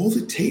 Roll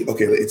the tape.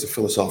 Okay, it's a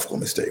philosophical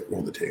mistake.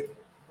 Roll the tape.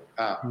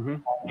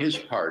 On his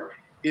part,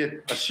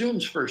 it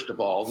assumes, first of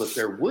all, that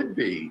there would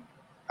be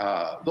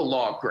the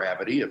law of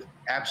gravity if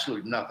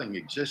absolute nothing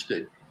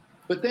existed.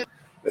 But then...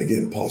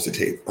 Again, pause the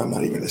tape. I'm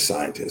not even a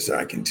scientist.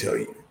 I can tell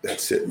you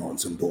that's sitting on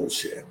some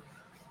bullshit.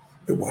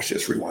 But watch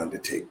this. Rewind the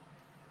tape.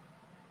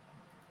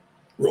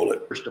 Roll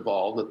it. First of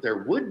all, that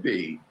there would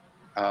be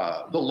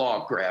the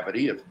law of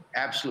gravity if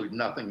absolute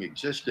nothing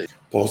existed.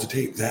 Pause the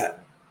tape.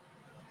 That.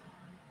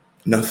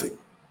 Nothing.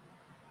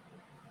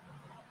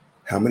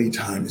 How many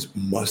times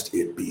must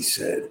it be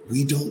said?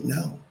 We don't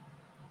know.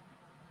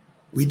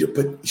 We do,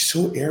 but you're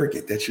so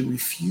arrogant that you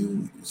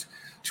refuse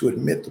to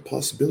admit the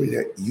possibility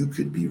that you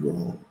could be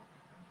wrong.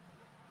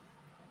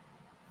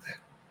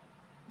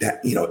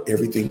 That,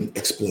 everything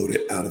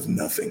exploded out of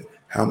nothing.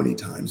 How many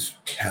times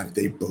have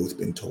they both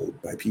been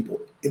told by people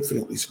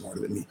infinitely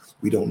smarter than me?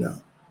 We don't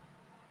know.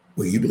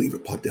 Well, you believe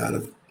it popped out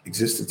of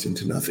existence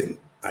into nothing.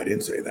 I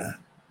didn't say that.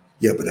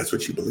 Yeah, but that's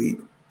what you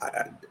believe.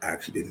 I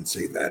actually didn't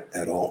say that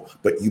at all.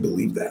 But you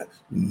believe that.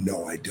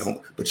 No, I don't.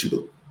 But you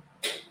believe.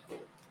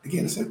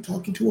 Again, it's like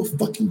talking to a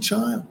fucking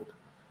child.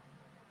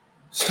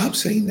 Stop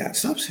saying that.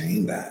 Stop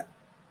saying that.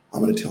 I'm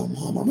going to tell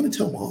mom. I'm going to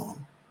tell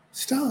mom.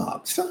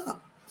 Stop.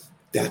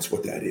 That's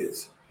what that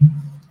is.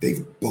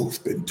 They've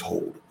both been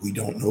told. We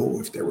don't know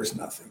if there was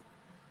nothing.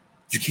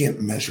 You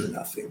can't measure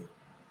nothing.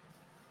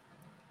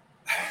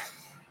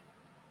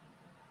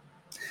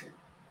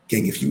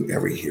 Gang, if you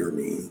ever hear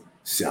me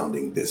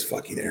sounding this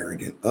fucking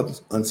arrogant,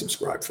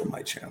 unsubscribe from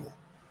my channel.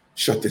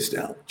 Shut this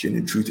down. Gin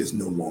and Truth is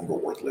no longer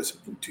worth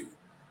listening to.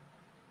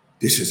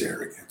 This is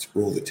arrogance.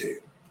 Roll the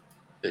tape.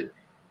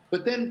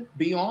 But then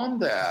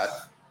beyond that,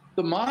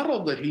 the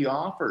model that he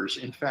offers,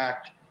 in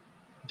fact,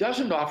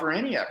 doesn't offer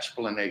any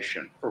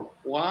explanation for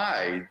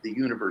why the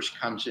universe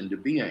comes into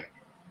being.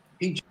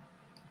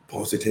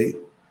 Pause the tape.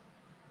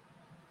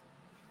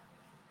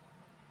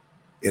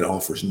 It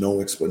offers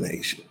no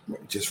explanation.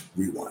 Just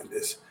rewind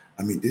this.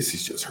 I mean, this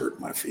is just hurt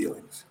my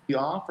feelings. He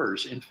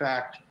offers, in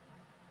fact,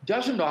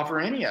 doesn't offer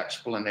any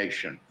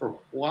explanation for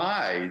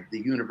why the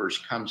universe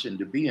comes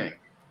into being.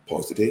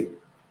 Pause the tape.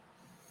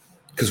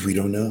 Because we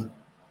don't know.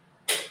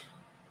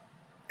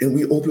 And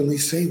we openly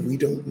say we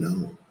don't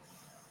know.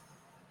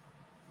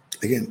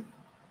 Again,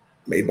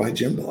 made by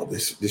Jim Bob.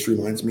 This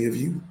reminds me of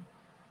you.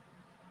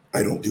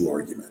 I don't do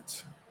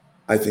arguments.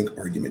 I think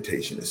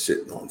argumentation is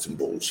sitting on some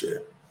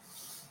bullshit.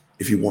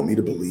 If you want me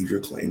to believe your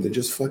claim, then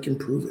just fucking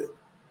prove it.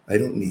 I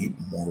don't need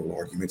moral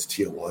arguments,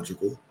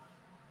 theological.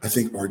 I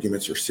think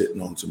arguments are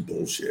sitting on some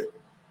bullshit.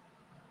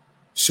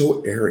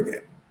 So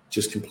arrogant,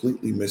 just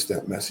completely missed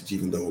that message,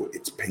 even though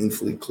it's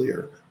painfully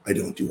clear I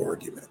don't do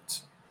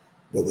arguments.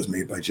 What was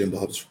made by Jim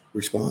Bob's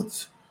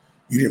response?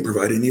 You didn't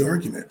provide any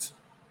arguments.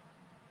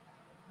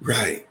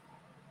 Right.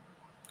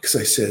 Because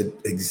I said,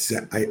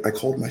 I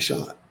called my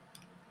shot.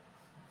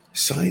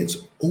 Science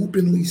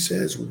openly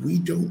says we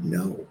don't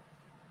know.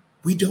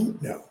 We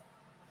don't know.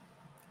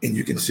 And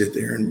you can sit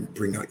there and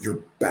bring out your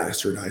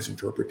bastardized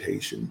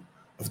interpretation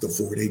of the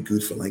Vorde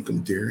Guth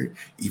Valencum theory,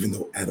 even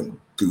though Adam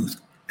Guth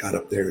got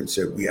up there and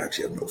said, we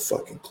actually have no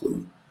fucking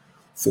clue.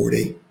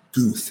 Vorde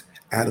Guth,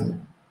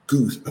 Adam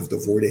Guth of the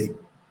Vorde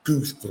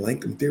Guth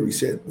Valencum theory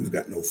said, we've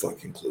got no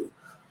fucking clue.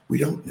 We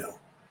don't know.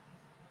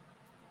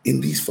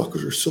 And these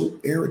fuckers are so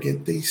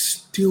arrogant, they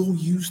still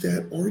use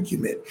that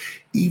argument,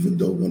 even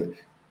though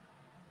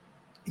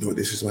you know what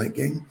this is like,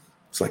 gang?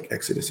 It's like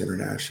Exodus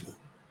International.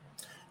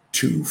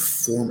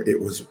 It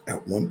was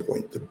at one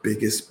point the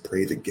biggest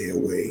pray the gay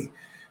away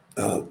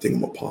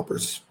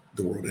thingamapoppers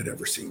the world had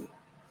ever seen.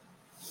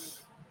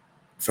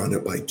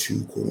 Founded by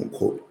two quote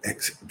unquote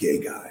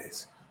ex-gay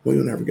guys. Well,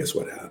 you'll never guess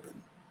what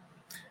happened.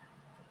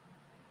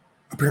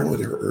 Apparently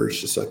their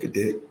urge to suck a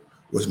dick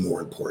was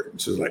more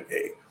important. So it's like,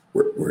 hey,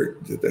 we're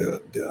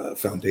the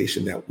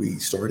foundation that we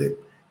started,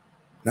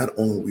 not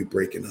only are we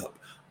breaking up,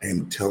 I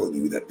am telling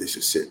you that this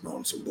is sitting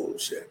on some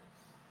bullshit.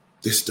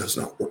 This does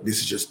not work. This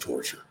is just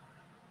torture.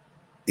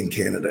 In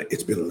Canada,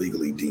 it's been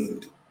legally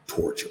deemed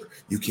torture.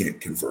 You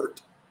can't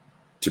convert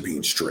to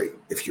being straight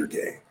if you're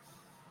gay.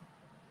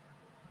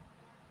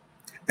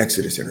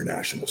 Exodus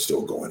International is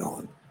still going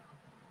on.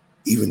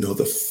 Even though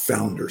the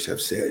founders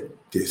have said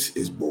this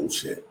is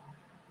bullshit,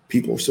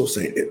 people are still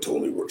saying it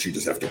totally works. You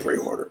just have to pray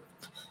harder.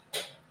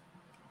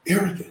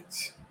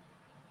 Arrogance.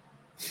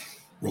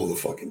 Roll the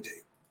fucking tape.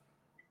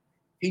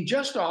 He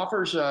just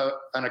offers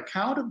an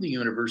account of the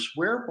universe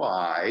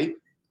whereby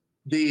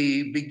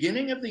the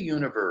beginning of the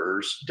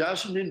universe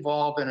doesn't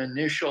involve an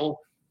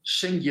initial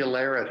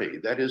singularity.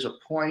 That is a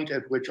point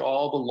at which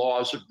all the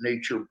laws of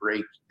nature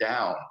break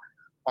down.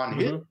 On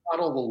his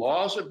model, the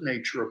laws of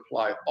nature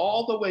apply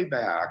all the way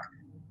back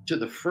to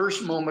the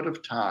first moment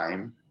of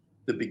time,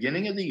 the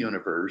beginning of the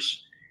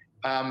universe.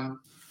 Pause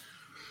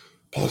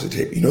the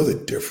tape. You know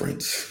the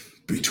difference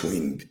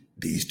between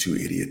these two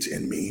idiots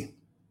and me?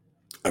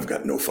 I've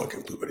got no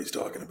fucking clue what he's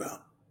talking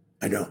about.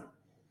 I don't.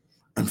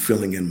 I'm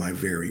filling in my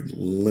very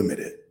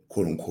limited,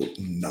 quote unquote,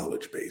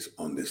 knowledge base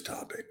on this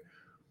topic.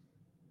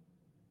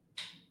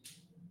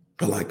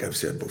 But like I've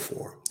said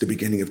before, the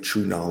beginning of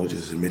true knowledge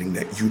is admitting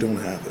that you don't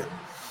have it.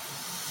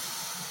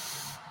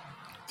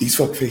 These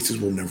fuckfaces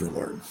will never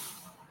learn.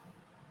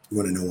 You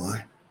want to know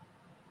why?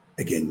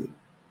 Again,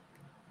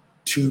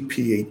 two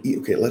PhD,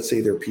 okay, let's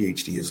say their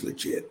PhD is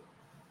legit.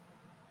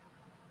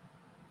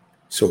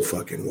 So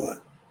fucking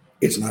what?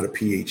 It's not a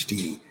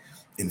PhD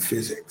in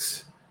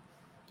physics.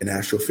 In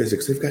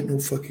astrophysics, they've got no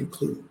fucking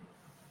clue.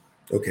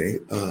 Okay,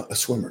 a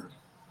swimmer,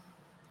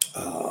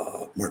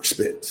 Mark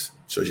Spitz.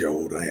 Shows you how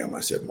old I am. I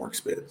said Mark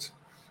Spitz.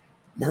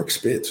 Mark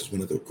Spitz is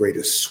one of the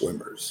greatest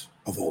swimmers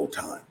of all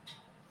time.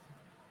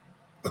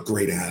 A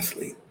great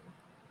athlete.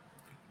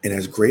 And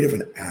as great of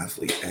an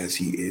athlete as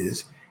he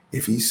is,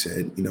 if he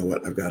said, you know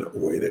what, I've got a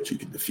way that you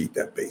can defeat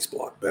that base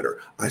block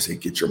better, I say,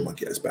 get your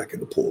monkey ass back in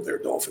the pool there,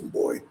 dolphin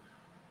boy.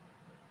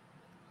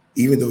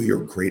 Even though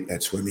you're great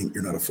at swimming,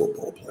 you're not a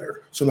football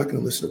player. So I'm not going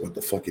to listen to what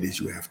the fuck it is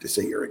you have to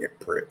say, arrogant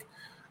prick.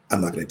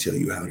 I'm not going to tell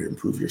you how to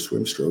improve your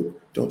swim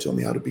stroke. Don't tell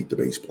me how to beat the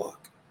base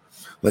block.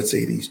 Let's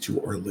say these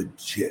two are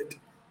legit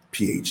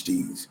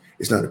PhDs.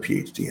 It's not a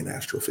PhD in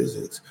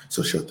astrophysics.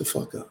 So shut the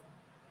fuck up.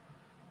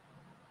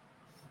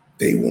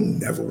 They will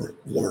never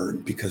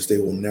learn because they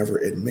will never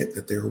admit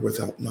that they're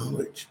without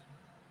knowledge.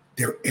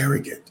 They're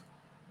arrogant.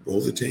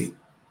 Roll the tape.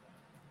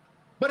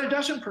 But it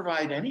doesn't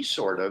provide any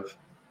sort of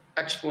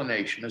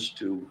explanation as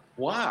to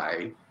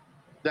why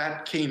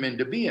that came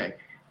into being.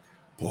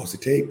 Pause the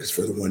tape, because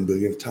for the 1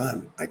 billionth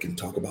time, I can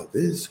talk about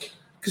this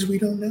because we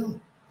don't know.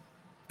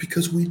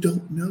 Because we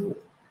don't know.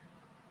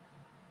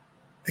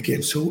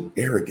 Again, so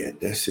arrogant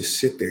that's to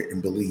sit there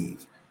and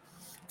believe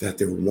that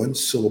their one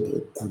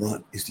syllable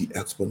grunt is the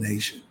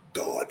explanation.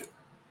 God.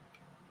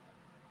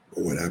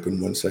 Or what happened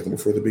 1 second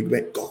before the Big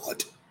Bang?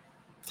 God.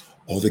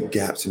 All the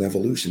gaps in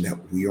evolution that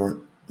we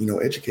aren't,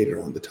 educated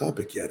on the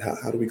topic yet.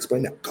 How do we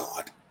explain that?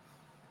 God.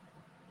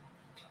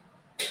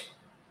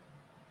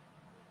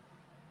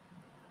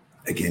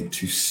 Again,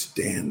 to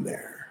stand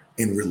there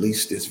and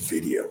release this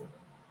video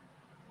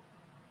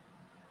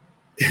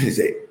And they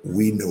say,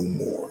 we know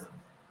more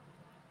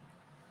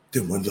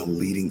than one of the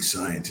leading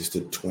scientists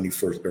of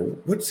 21st, or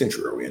what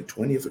century are we in,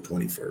 20th or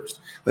 21st?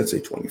 Let's say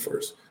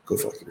 21st. Go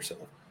fuck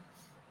yourself.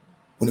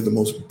 One of the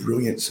most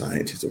brilliant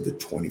scientists of the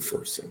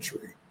 21st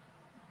century.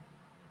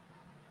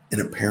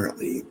 And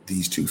apparently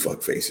these two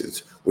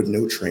fuckfaces with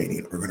no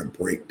training are going to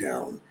break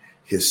down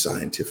his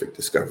scientific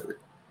discovery.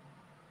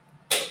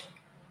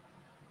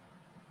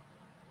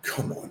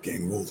 Come on,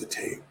 gang, roll the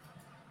tape.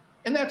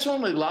 And that's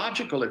only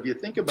logical if you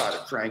think about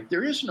it, Frank.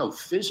 There is no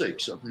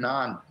physics of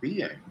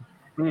non-being.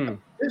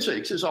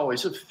 Physics is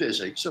always a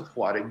physics of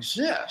what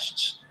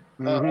exists,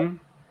 the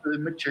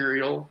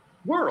material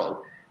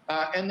world.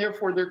 And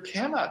therefore, there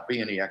cannot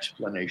be any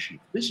explanation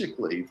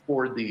physically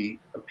for the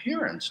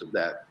appearance of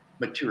that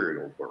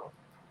material world.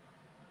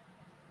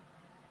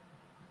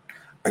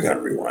 I got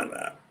to rewind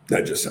that.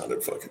 That just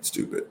sounded fucking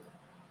stupid.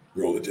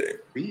 Roll the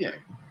tape.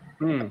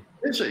 Being.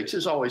 Physics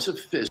is always a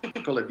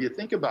physical. If you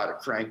think about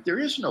it, Frank, there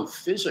is no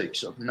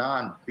physics of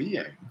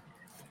non-being.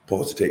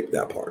 Pause the tape,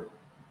 that part.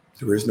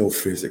 There is no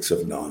physics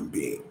of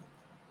non-being.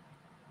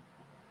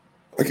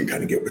 I can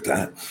kind of get with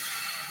that.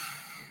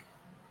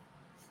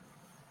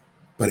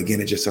 But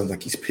again, it just sounds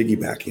like he's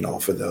piggybacking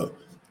off of the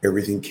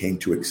everything came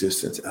to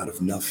existence out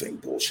of nothing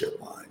bullshit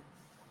line.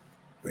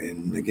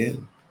 And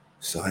again,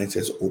 science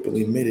has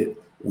openly admitted,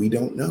 we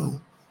don't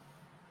know.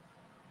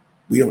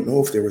 We don't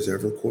know if there was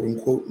ever, quote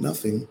unquote,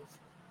 nothing.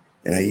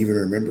 And I even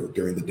remember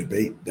during the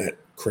debate that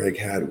Craig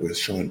had with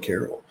Sean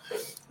Carroll,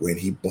 when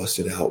he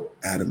busted out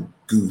Adam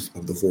Guth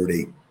of the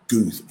Vorday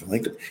Guth.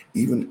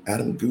 Even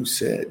Adam Guth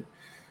said,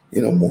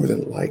 you know, more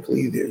than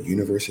likely the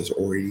universe has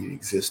already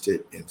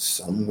existed in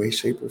some way,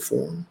 shape, or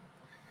form.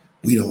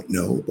 We don't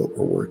know, but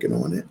we're working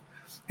on it.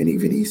 And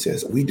even he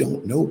says, we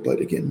don't know, but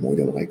again, more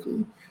than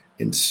likely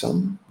in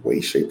some way,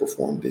 shape, or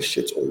form, this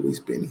shit's always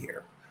been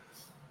here.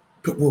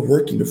 But we're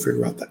working to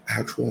figure out the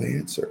actual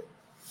answer.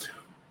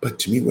 But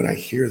to me, when I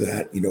hear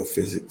that, you know,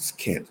 physics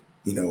can't,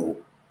 you know,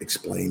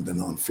 explain the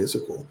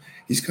non-physical,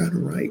 he's kind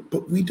of right,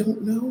 but we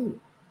don't know.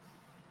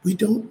 We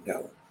don't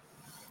know.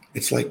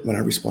 It's like when I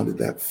responded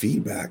to that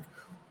feedback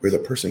where the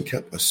person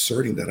kept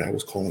asserting that I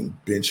was calling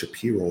Ben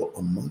Shapiro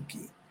a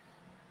monkey.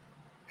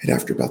 And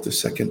after about the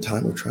second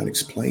time of trying to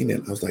explain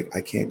it, I was like, I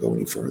can't go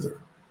any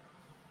further.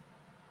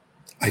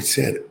 I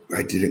said,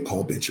 I didn't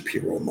call Ben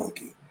Shapiro a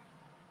monkey.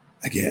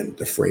 Again,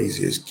 the phrase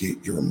is,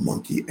 get your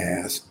monkey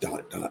ass, ...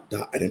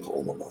 I didn't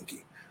call him a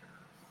monkey.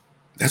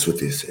 That's what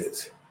this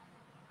is.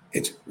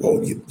 It's,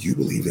 well, you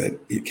believe that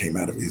it came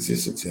out of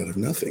existence, out of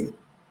nothing.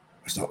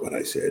 That's not what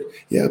I said.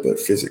 Yeah, but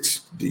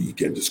physics,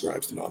 again,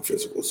 describes the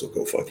non-physical, so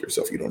go fuck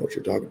yourself. You don't know what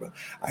you're talking about.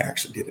 I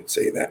actually didn't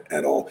say that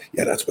at all.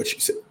 Yeah, that's what she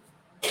said.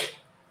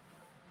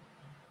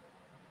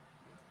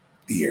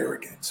 The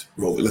arrogance.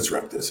 Roll it. Let's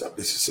wrap this up.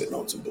 This is sitting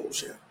on some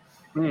bullshit.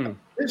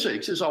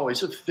 Physics is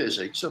always a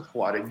physics of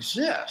what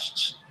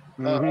exists,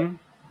 the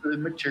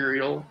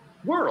material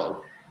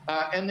world.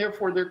 And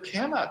therefore, there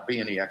cannot be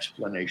any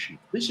explanation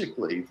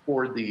physically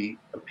for the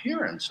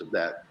appearance of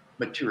that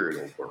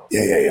material world.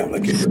 Yeah. I'm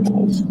looking at your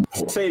balls.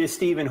 Say to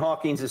Stephen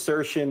Hawking's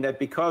assertion that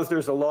because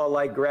there's a law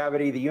like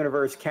gravity, the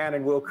universe can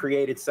and will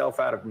create itself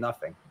out of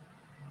nothing.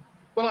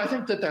 Well, I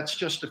think that that's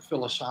just a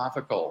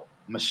philosophical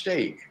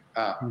mistake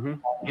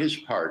on his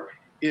part.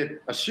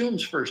 It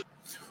assumes first.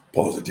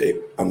 Pause the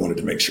tape. I wanted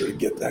to make sure to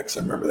get that because I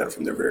remember that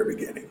from the very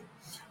beginning.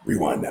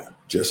 Rewind that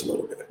just a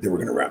little bit. Then we're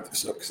going to wrap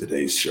this up because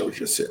today's show is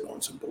just sitting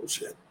on some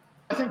bullshit.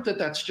 I think that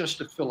that's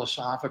just a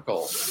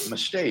philosophical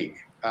mistake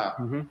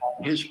on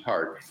his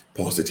part.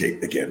 Pause the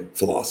tape again.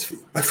 Philosophy.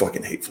 I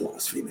fucking hate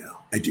philosophy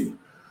now. I do.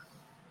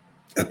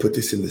 I put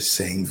this in the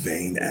same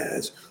vein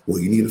as, well,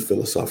 you need to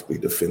philosophically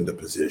defend a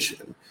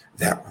position.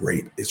 That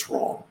rape is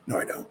wrong. No,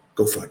 I don't.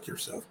 Go fuck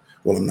yourself.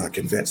 Well, I'm not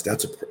convinced.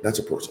 That's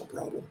a personal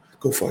problem.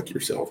 Go fuck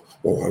yourself.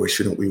 Well, why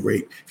shouldn't we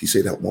rape? If you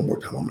say that one more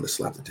time, I'm going to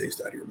slap the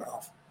taste out of your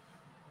mouth.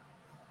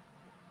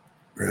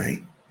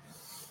 Right?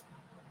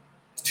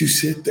 To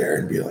sit there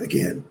and be like,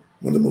 again,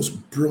 one of the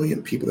most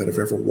brilliant people that have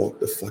ever walked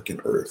the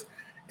fucking earth,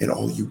 and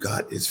all you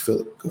got is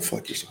Philip. Go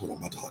fuck yourself. Hold on,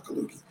 I'm about to talk a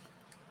loogie.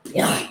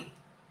 Yeah.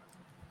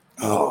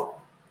 Oh.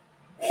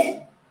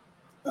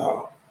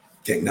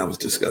 Dang, that was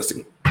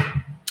disgusting.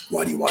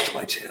 Why do you watch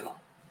my channel?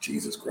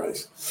 Jesus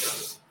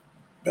Christ.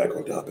 Back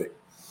on topic.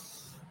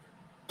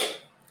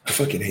 I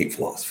fucking hate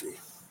philosophy.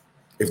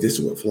 If this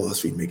is what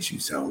philosophy makes you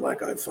sound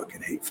like, I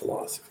fucking hate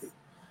philosophy.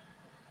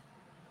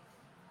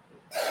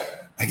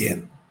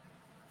 Again,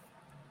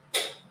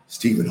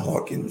 Stephen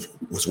Hawking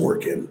was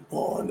working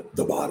on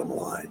the bottom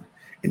line,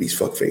 and these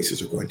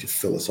fuckfaces are going to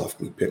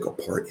philosophically pick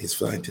apart his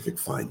scientific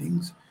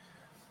findings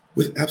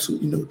with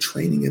absolutely no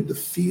training in the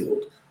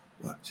field.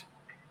 What?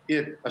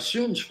 It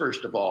assumes,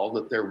 first of all,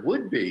 that there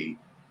would be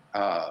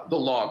the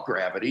law of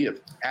gravity.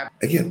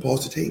 Again,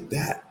 pause the tape.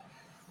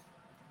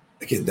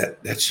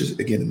 That's just,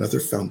 again, another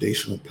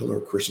foundational pillar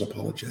of Christian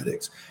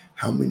apologetics.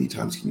 How many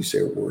times can you say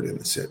a word in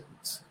a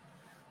sentence?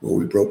 Well,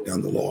 we broke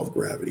down the law of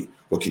gravity.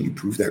 Well, can you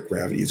prove that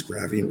gravity is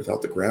gravity? And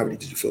without the gravity,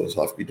 did you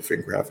philosophically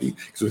defend gravity?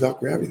 Because without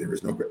gravity, there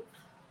is no gravity.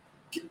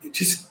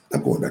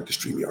 I'm going back to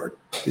StreamYard.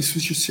 This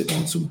was just sitting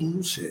on some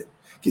bullshit.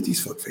 Get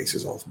these fuck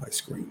faces off my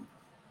screen.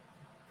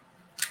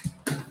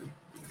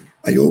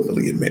 I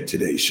openly admit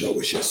today's show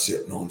is just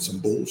sitting on some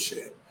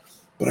bullshit.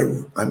 But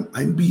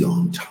I'm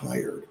beyond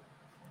tired.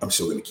 I'm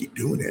still going to keep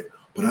doing it,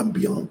 but I'm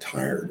beyond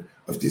tired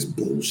of this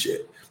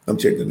bullshit. I'm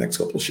taking the next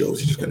couple of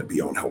shows are just going to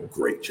be on how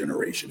great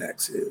Generation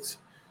X is.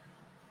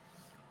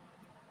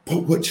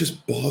 But what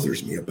just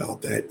bothers me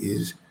about that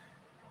is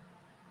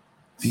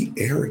the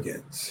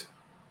arrogance.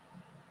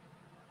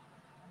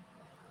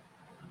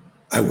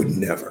 I would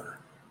never,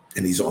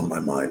 and he's on my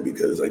mind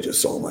because I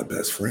just saw my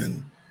best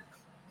friend.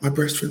 My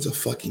best friend's a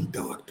fucking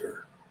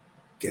doctor,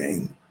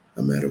 gang,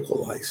 a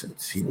medical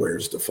license. He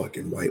wears the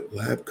fucking white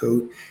lab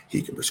coat.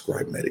 He can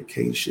prescribe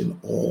medication,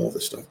 all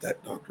the stuff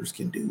that doctors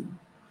can do.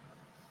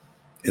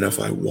 And if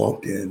I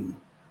walked in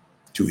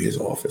to his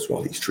office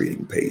while he's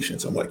treating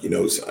patients, I'm like,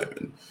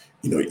 Simon,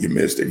 you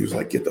missed it. He was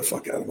like, get the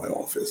fuck out of my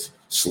office.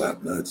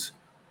 Slap nuts.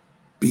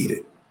 Beat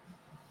it.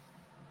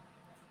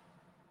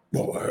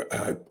 Well,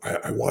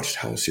 I watched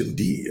House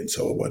MD, and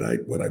so what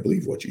I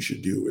believe what you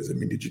should do is,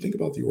 did you think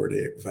about the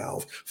aortic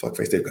valve?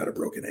 Fuckface, they've got a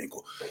broken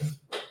ankle.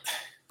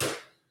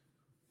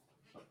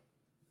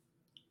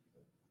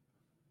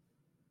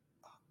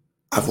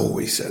 I've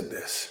always said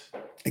this.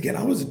 Again,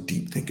 I was a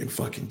deep thinking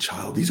fucking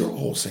child. These are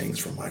all sayings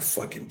from my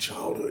fucking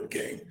childhood,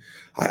 gang.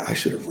 I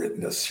should have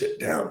written this shit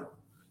down.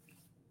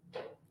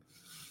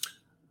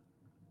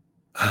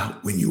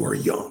 When you are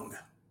young,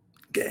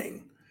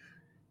 gang,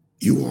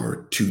 you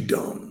are too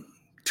dumb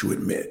to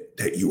admit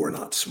that you are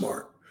not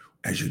smart.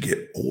 As you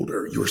get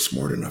older, you're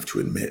smart enough to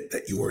admit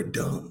that you are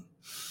dumb.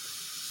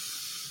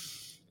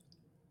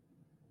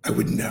 I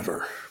would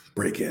never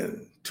break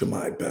into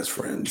my best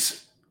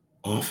friend's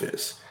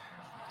office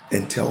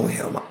and tell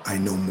him I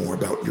know more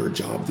about your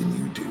job than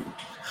you do.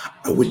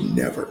 I would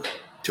never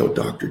tell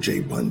Dr. J.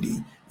 Bundy,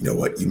 you know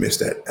what, you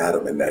missed that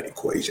atom in that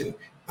equation.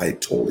 I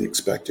totally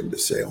expect him to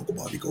say, Uncle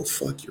Bobby, go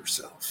fuck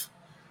yourself.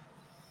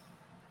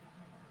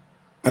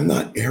 I'm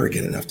not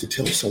arrogant enough to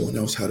tell someone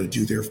else how to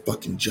do their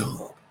fucking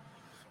job.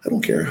 I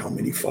don't care how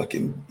many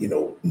fucking,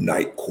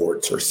 night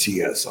courts or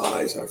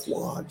CSIs I've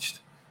watched.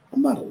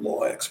 I'm not a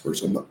law expert,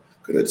 so I'm not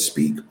going to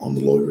speak on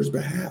the lawyer's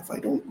behalf. I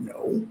don't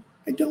know.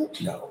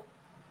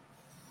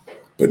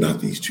 But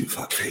not these two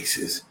fuck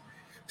faces.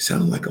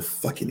 Sounding like a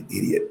fucking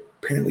idiot.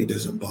 Apparently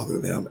doesn't bother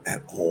them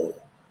at all.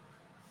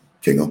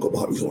 King Uncle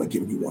Bobby's only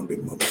giving you one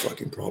big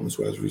motherfucking problem,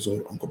 so as a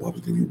result, Uncle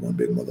Bobby's giving you one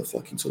big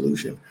motherfucking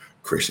solution.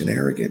 Christian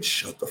arrogance,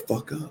 shut the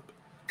fuck up.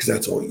 Because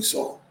that's all you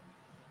saw.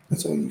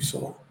 That's all you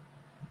saw.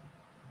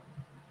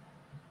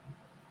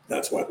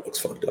 That's why it looks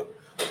fucked up.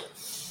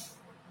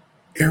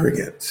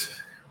 Arrogance.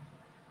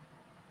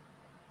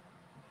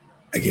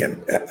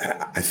 Again,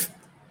 I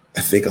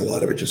think a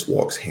lot of it just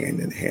walks hand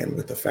in hand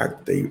with the fact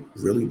that they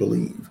really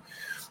believe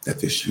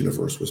that this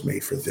universe was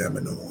made for them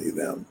and only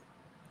them.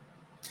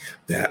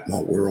 That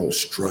while we're all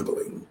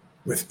struggling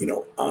with,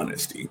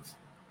 honesty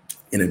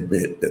and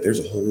admit that there's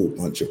a whole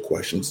bunch of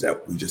questions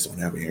that we just don't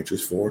have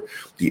answers for,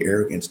 the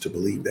arrogance to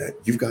believe that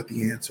you've got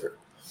the answer.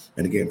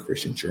 And again,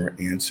 Christians, your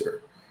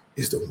answer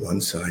is the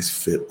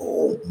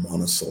one-size-fit-all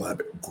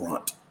monosyllabic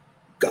grunt,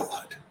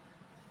 God.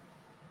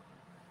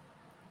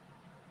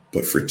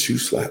 But for two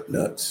slap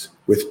nuts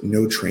with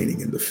no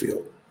training in the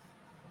field,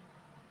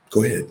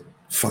 go ahead,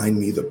 find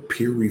me the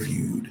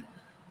peer-reviewed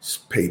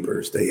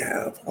papers they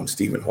have on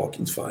Stephen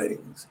Hawking's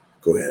findings.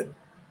 Go ahead.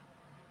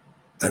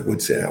 I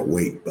would say I'll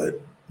wait, but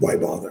why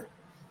bother?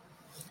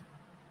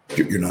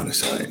 You're not a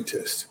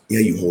scientist. Yeah,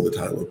 you hold the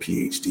title of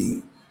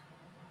PhD,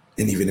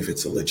 and even if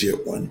it's a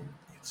legit one,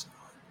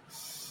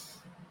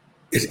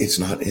 it's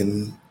not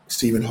in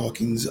Stephen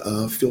Hawking's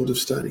field of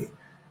study.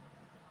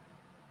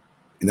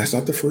 And that's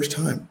not the first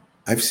time.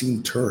 I've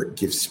seen Turk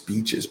give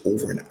speeches,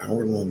 over an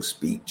hour-long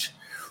speech,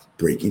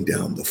 breaking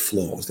down the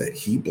flaws that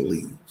he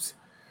believes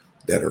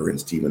that are in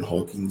Stephen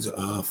Hawking's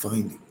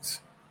findings.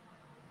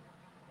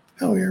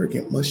 How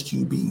arrogant must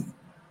you be?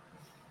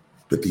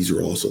 But these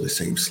are also the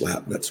same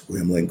slapnuts,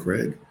 William Lane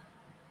Craig.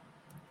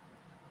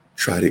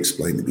 Try to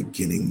explain the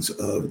beginnings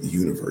of the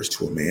universe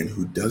to a man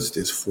who does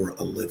this for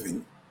a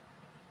living.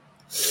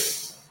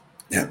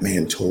 That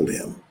man told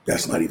him,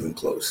 that's not even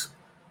close.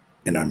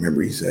 And I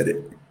remember he said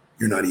it,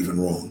 you're not even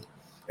wrong.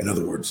 In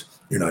other words,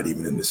 you're not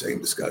even in the same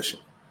discussion.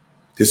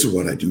 This is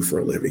what I do for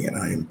a living, and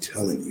I am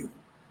telling you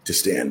to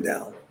stand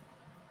down.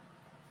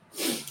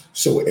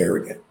 So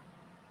arrogant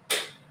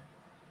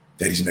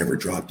that he's never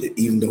dropped it,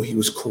 even though he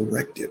was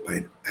corrected by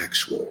an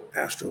actual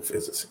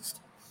astrophysicist.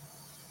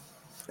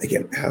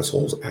 Again,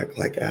 assholes act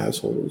like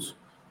assholes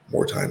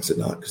more times than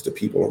not because the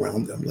people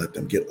around them let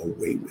them get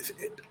away with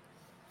it.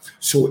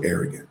 So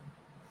arrogant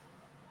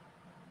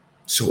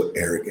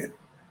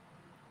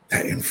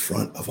that in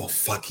front of a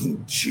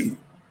fucking Jew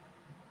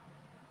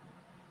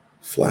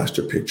flashed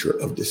a picture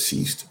of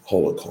deceased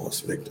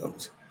Holocaust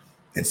victims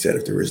and said,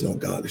 if there is no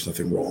God, there's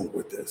nothing wrong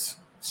with this.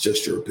 It's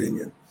just your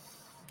opinion.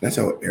 That's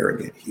how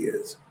arrogant he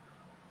is.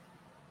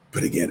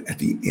 But again, at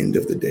the end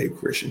of the day,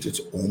 Christians,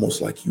 it's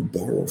almost like you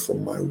borrow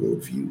from my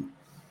worldview.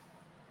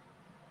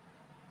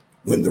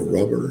 When the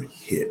rubber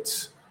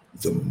hits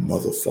the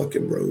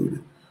motherfucking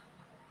road,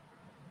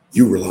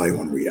 you rely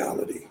on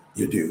reality.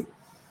 You do.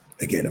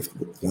 Again, if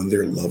one of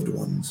their loved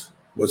ones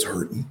was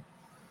hurting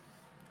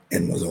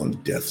and was on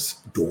death's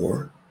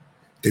door,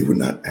 they would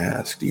not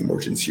ask the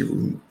emergency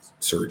room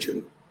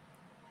surgeon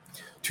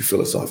to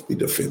philosophically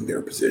defend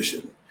their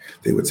position.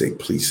 They would say,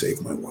 please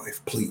save my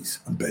wife. Please,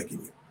 I'm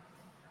begging you.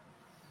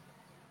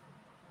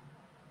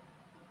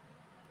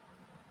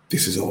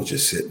 This is all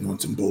just sitting on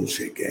some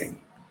bullshit, gang.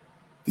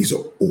 These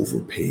are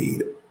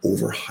overpaid,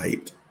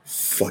 overhyped,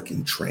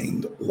 fucking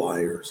trained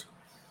liars.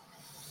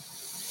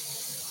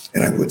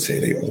 And I would say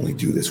they only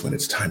do this when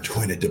it's time to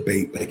win a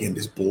debate. But again,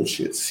 this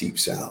bullshit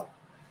seeps out.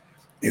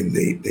 And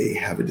they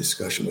have a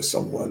discussion with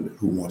someone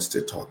who wants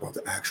to talk about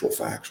the actual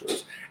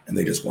factuals. And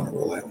they just want to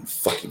rely on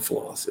fucking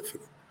philosophy.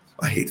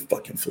 I hate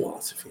fucking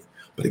philosophy.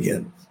 But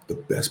again, the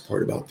best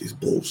part about this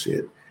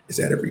bullshit is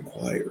that it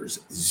requires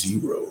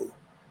zero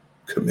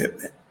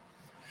commitment.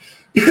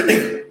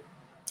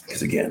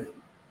 Because again,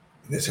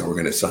 that's how we're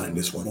going to sign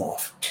this one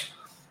off.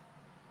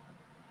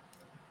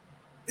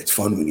 It's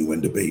fun when you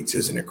win debates,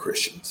 isn't it,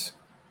 Christians?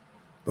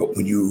 But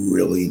when you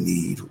really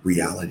need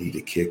reality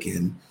to kick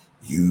in,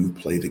 you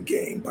play the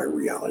game by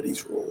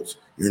reality's rules.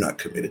 You're not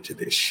committed to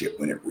this shit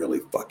when it really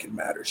fucking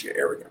matters, you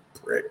arrogant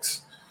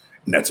pricks.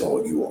 And that's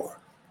all you are,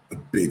 a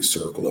big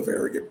circle of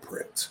arrogant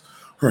pricks.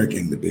 All right,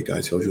 gang, the big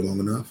guy's held you long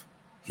enough.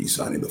 He's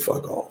signing the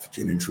fuck off.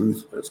 Gin and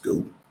Truth, let's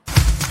go.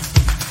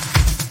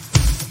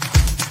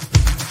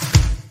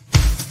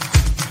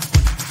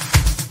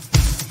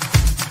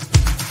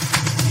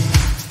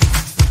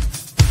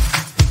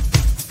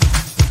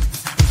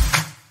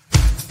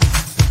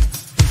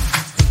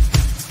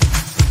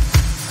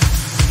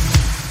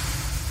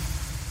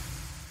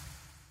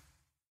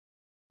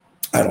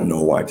 I don't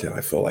know why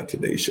I feel like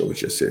today's show is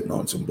just sitting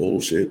on some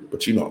bullshit,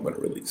 but you know I'm going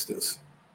to release this.